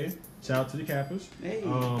 okay, shout out to the Kappas,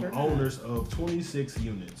 owners of 26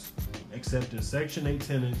 units, accepting Section 8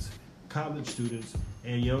 tenants, college students,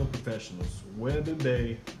 and young professionals. Webb and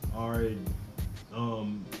Bay are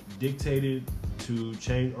dedicated to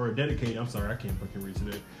changing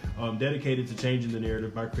the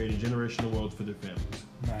narrative by creating generational wealth for their families.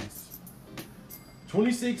 Nice.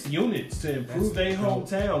 26 units to improve their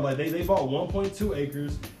hometown. Like they bought 1.2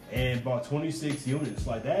 acres and bought 26 units.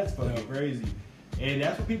 Like that's fucking crazy. And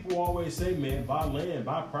that's what people always say, man. Buy land,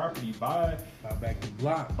 buy property, buy back the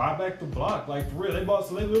block. Buy back the block. Like for real, they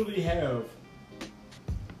literally have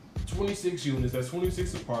 26 units. That's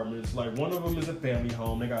 26 apartments. Like one of them is a family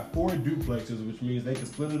home. They got 4 duplexes, which means they can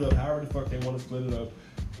split it up however the fuck they want to split it up.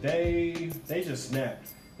 They just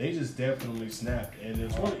snapped. They just definitely snapped. And in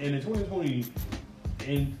 2020,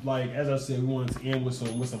 and like as I said, we wanted to end with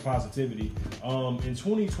some positivity. In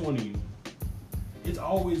 2020, it's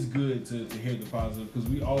always good to hear the positive because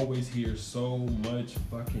we always hear so much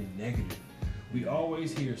fucking negative. We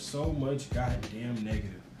always hear so much goddamn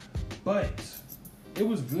negative. But it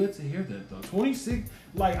was good to hear that though. 26,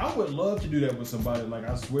 like I would love to do that with somebody. Like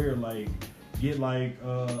I swear, like get like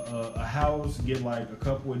a house, get like a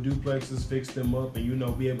couple of duplexes, fix them up,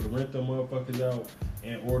 and be able to rent them motherfuckers out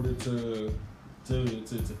in order to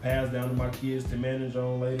pass down to my kids to manage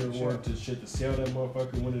on later, or to sell that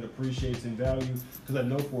motherfucker when it appreciates in value. Because I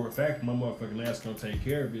know for a fact my motherfucking ass gonna take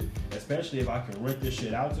care of it, especially if I can rent this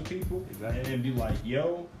shit out to people and be like,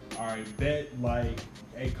 yo, all right, bet, like,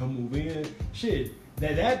 hey, come move in, shit.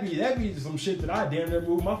 That'd be some shit that I damn near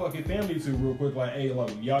move my fucking family to real quick. Like, hey, look,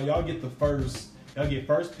 y'all get first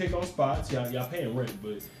pick on spots. Y'all paying rent,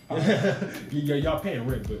 but y'all paying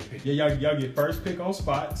rent, but y'all get first pick on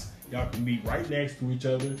spots. Y'all can be right next to each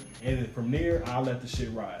other, and then from there, I'll let the shit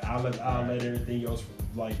ride. I'll let everything else,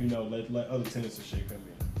 like let other tenants and shit come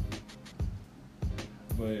in.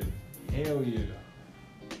 But hell yeah.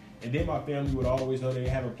 And then my family would always know they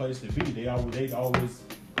have a place to be. They'd always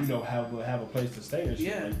have a place to stay and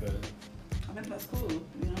shit like that. I think that's cool,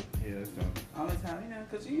 Yeah, that's dope. Always have,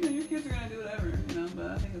 because your kids are gonna do whatever, but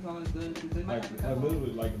I think it's always good. They might have to come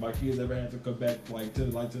literally, like if my kids ever had to come back to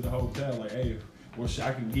the hotel, like, hey, well,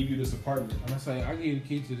 I can give you this apartment. I'm not saying I give you the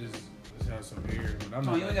key to this house over here, but I'm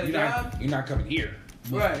not. You ain't got a job? You're not coming here.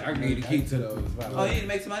 Right. I can give you the key to those. Oh, you need to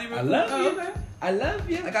make some money real quick? Okay. I love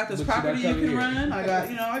you. I got this property you can run. I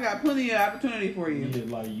got plenty of opportunity for you.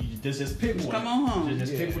 Yeah, like you just pick one. Come on home.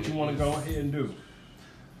 Just pick what you want to go ahead and do.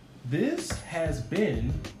 This has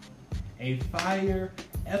been a fire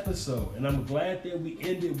episode, and I'm glad that we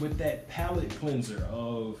ended with that palate cleanser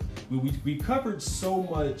of we covered so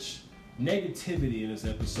much negativity in this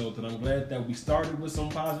episode that I'm glad that we started with some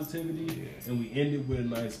positivity and we ended with a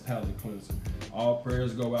nice palate cleanser. All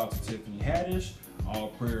prayers go out to Tiffany Haddish. All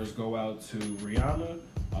prayers go out to Rihanna,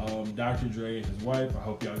 Dr. Dre and his wife. I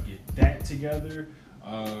hope y'all get that together.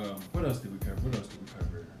 What else did we cover?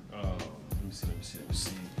 Let me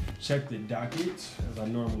see. Check the docket as I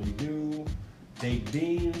normally do. Baked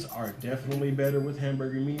beans are definitely better with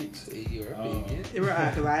hamburger meat. You're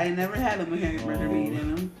right, because I ain't never had them with hamburger meat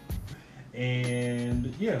in them.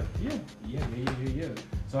 And yeah.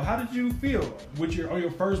 So how did you feel on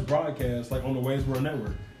your first broadcast, like on the Wei'S World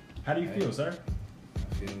Network? How do you feel, sir?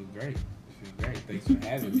 I feel great. Thanks for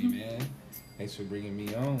having me, man. Thanks for bringing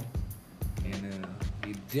me on. And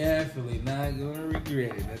you're definitely not gonna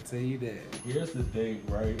regret it. I tell you that. Here's the thing,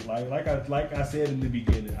 right? Like I said in the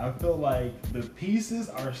beginning, I feel like the pieces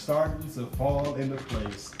are starting to fall into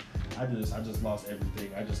place. I just lost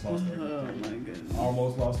everything. Oh my goodness.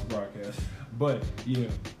 Almost lost the broadcast. But yeah,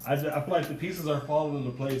 I feel like the pieces are falling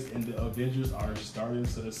into place and the Avengers are starting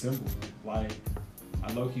to assemble. Like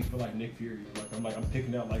I low-key feel like Nick Fury. I'm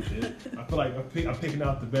picking out like this. I feel like I'm picking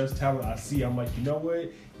out the best talent I see. I'm like, you know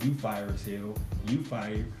what? You fire as hell. You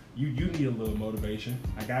fire. You need a little motivation.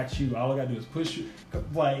 I got you. All I gotta do is push you.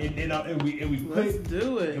 Like and we let's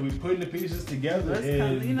do it. And we putting the pieces together.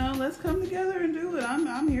 Let's come together and do it.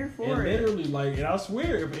 I'm here for it. Literally, like, and I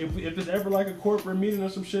swear, if it's ever like a corporate meeting or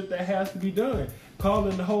some shit that has to be done,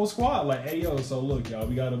 calling the whole squad. Like, hey yo, so look, y'all,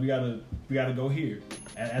 we gotta go here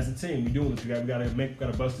as a team. We doing this. We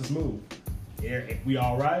gotta bust this move. We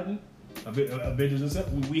all riding. Avengers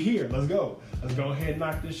Assemble. We here. Let's go. Let's go ahead and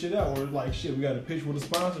knock this shit out. Or like shit, we got to pitch with a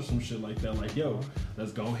sponsor, some shit like that. Like yo,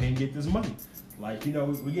 let's go ahead and get this money. Like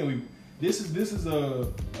this is a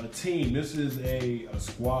team. This is a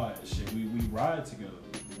squad. Shit, we ride together.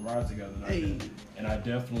 We ride together. And I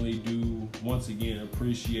definitely do once again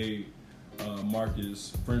appreciate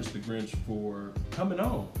Marcus French the Grinch for coming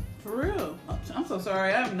on. For real. I'm so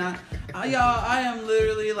sorry. I'm not. Y'all, I am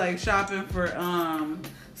literally like shopping for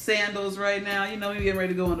sandals right now. You know, we getting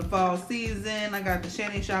ready to go into fall season. I got the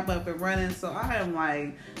Shanny shop up and running. So I am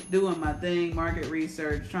like doing my thing, market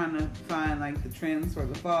research, trying to find like the trends for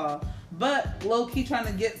the fall. But low key trying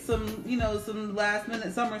to get some, you know, some last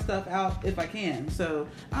minute summer stuff out if I can. So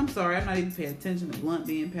I'm sorry, I'm not even paying attention to Blunt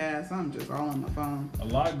being passed. I'm just all on my phone. A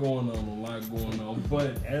lot going on.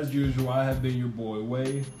 But as usual, I have been your boy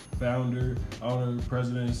Way, founder, owner,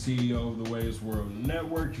 president, and CEO of the Wei'S World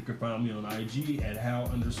Network. You can find me on IG at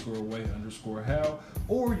how_way_how,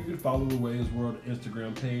 or you can follow the Wei'S World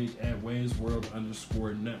Instagram page at Wei'S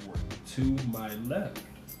World_network. To my left.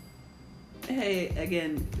 Hey,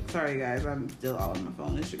 again, sorry guys, I'm still all on my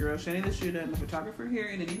phone. It's your girl, Shanny the Shooter. I'm a photographer here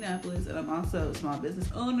in Indianapolis, and I'm also a small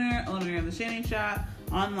business owner of the Shanny Shop,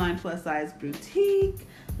 online plus size boutique.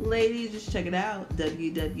 Ladies, just check it out,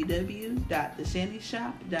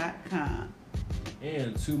 www.theshannyshop.com.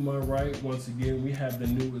 And to my right, once again, we have the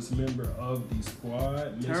newest member of the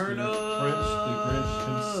squad, Mr. French the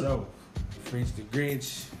Grinch himself. French the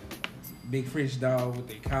Grinch, big French dog, what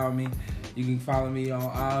they call me. You can follow me on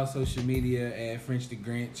all social media at French the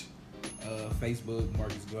Grinch, Facebook,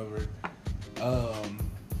 Marcus Glover.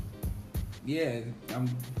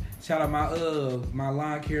 Shout out my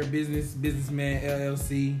lawn care businessman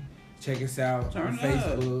LLC. Check us out on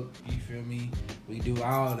Facebook. You feel me? We do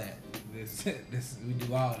all that. We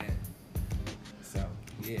do all that. So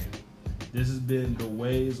yeah. This has been the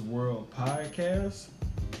Wei'S World Podcast.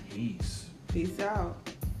 Peace. Peace out.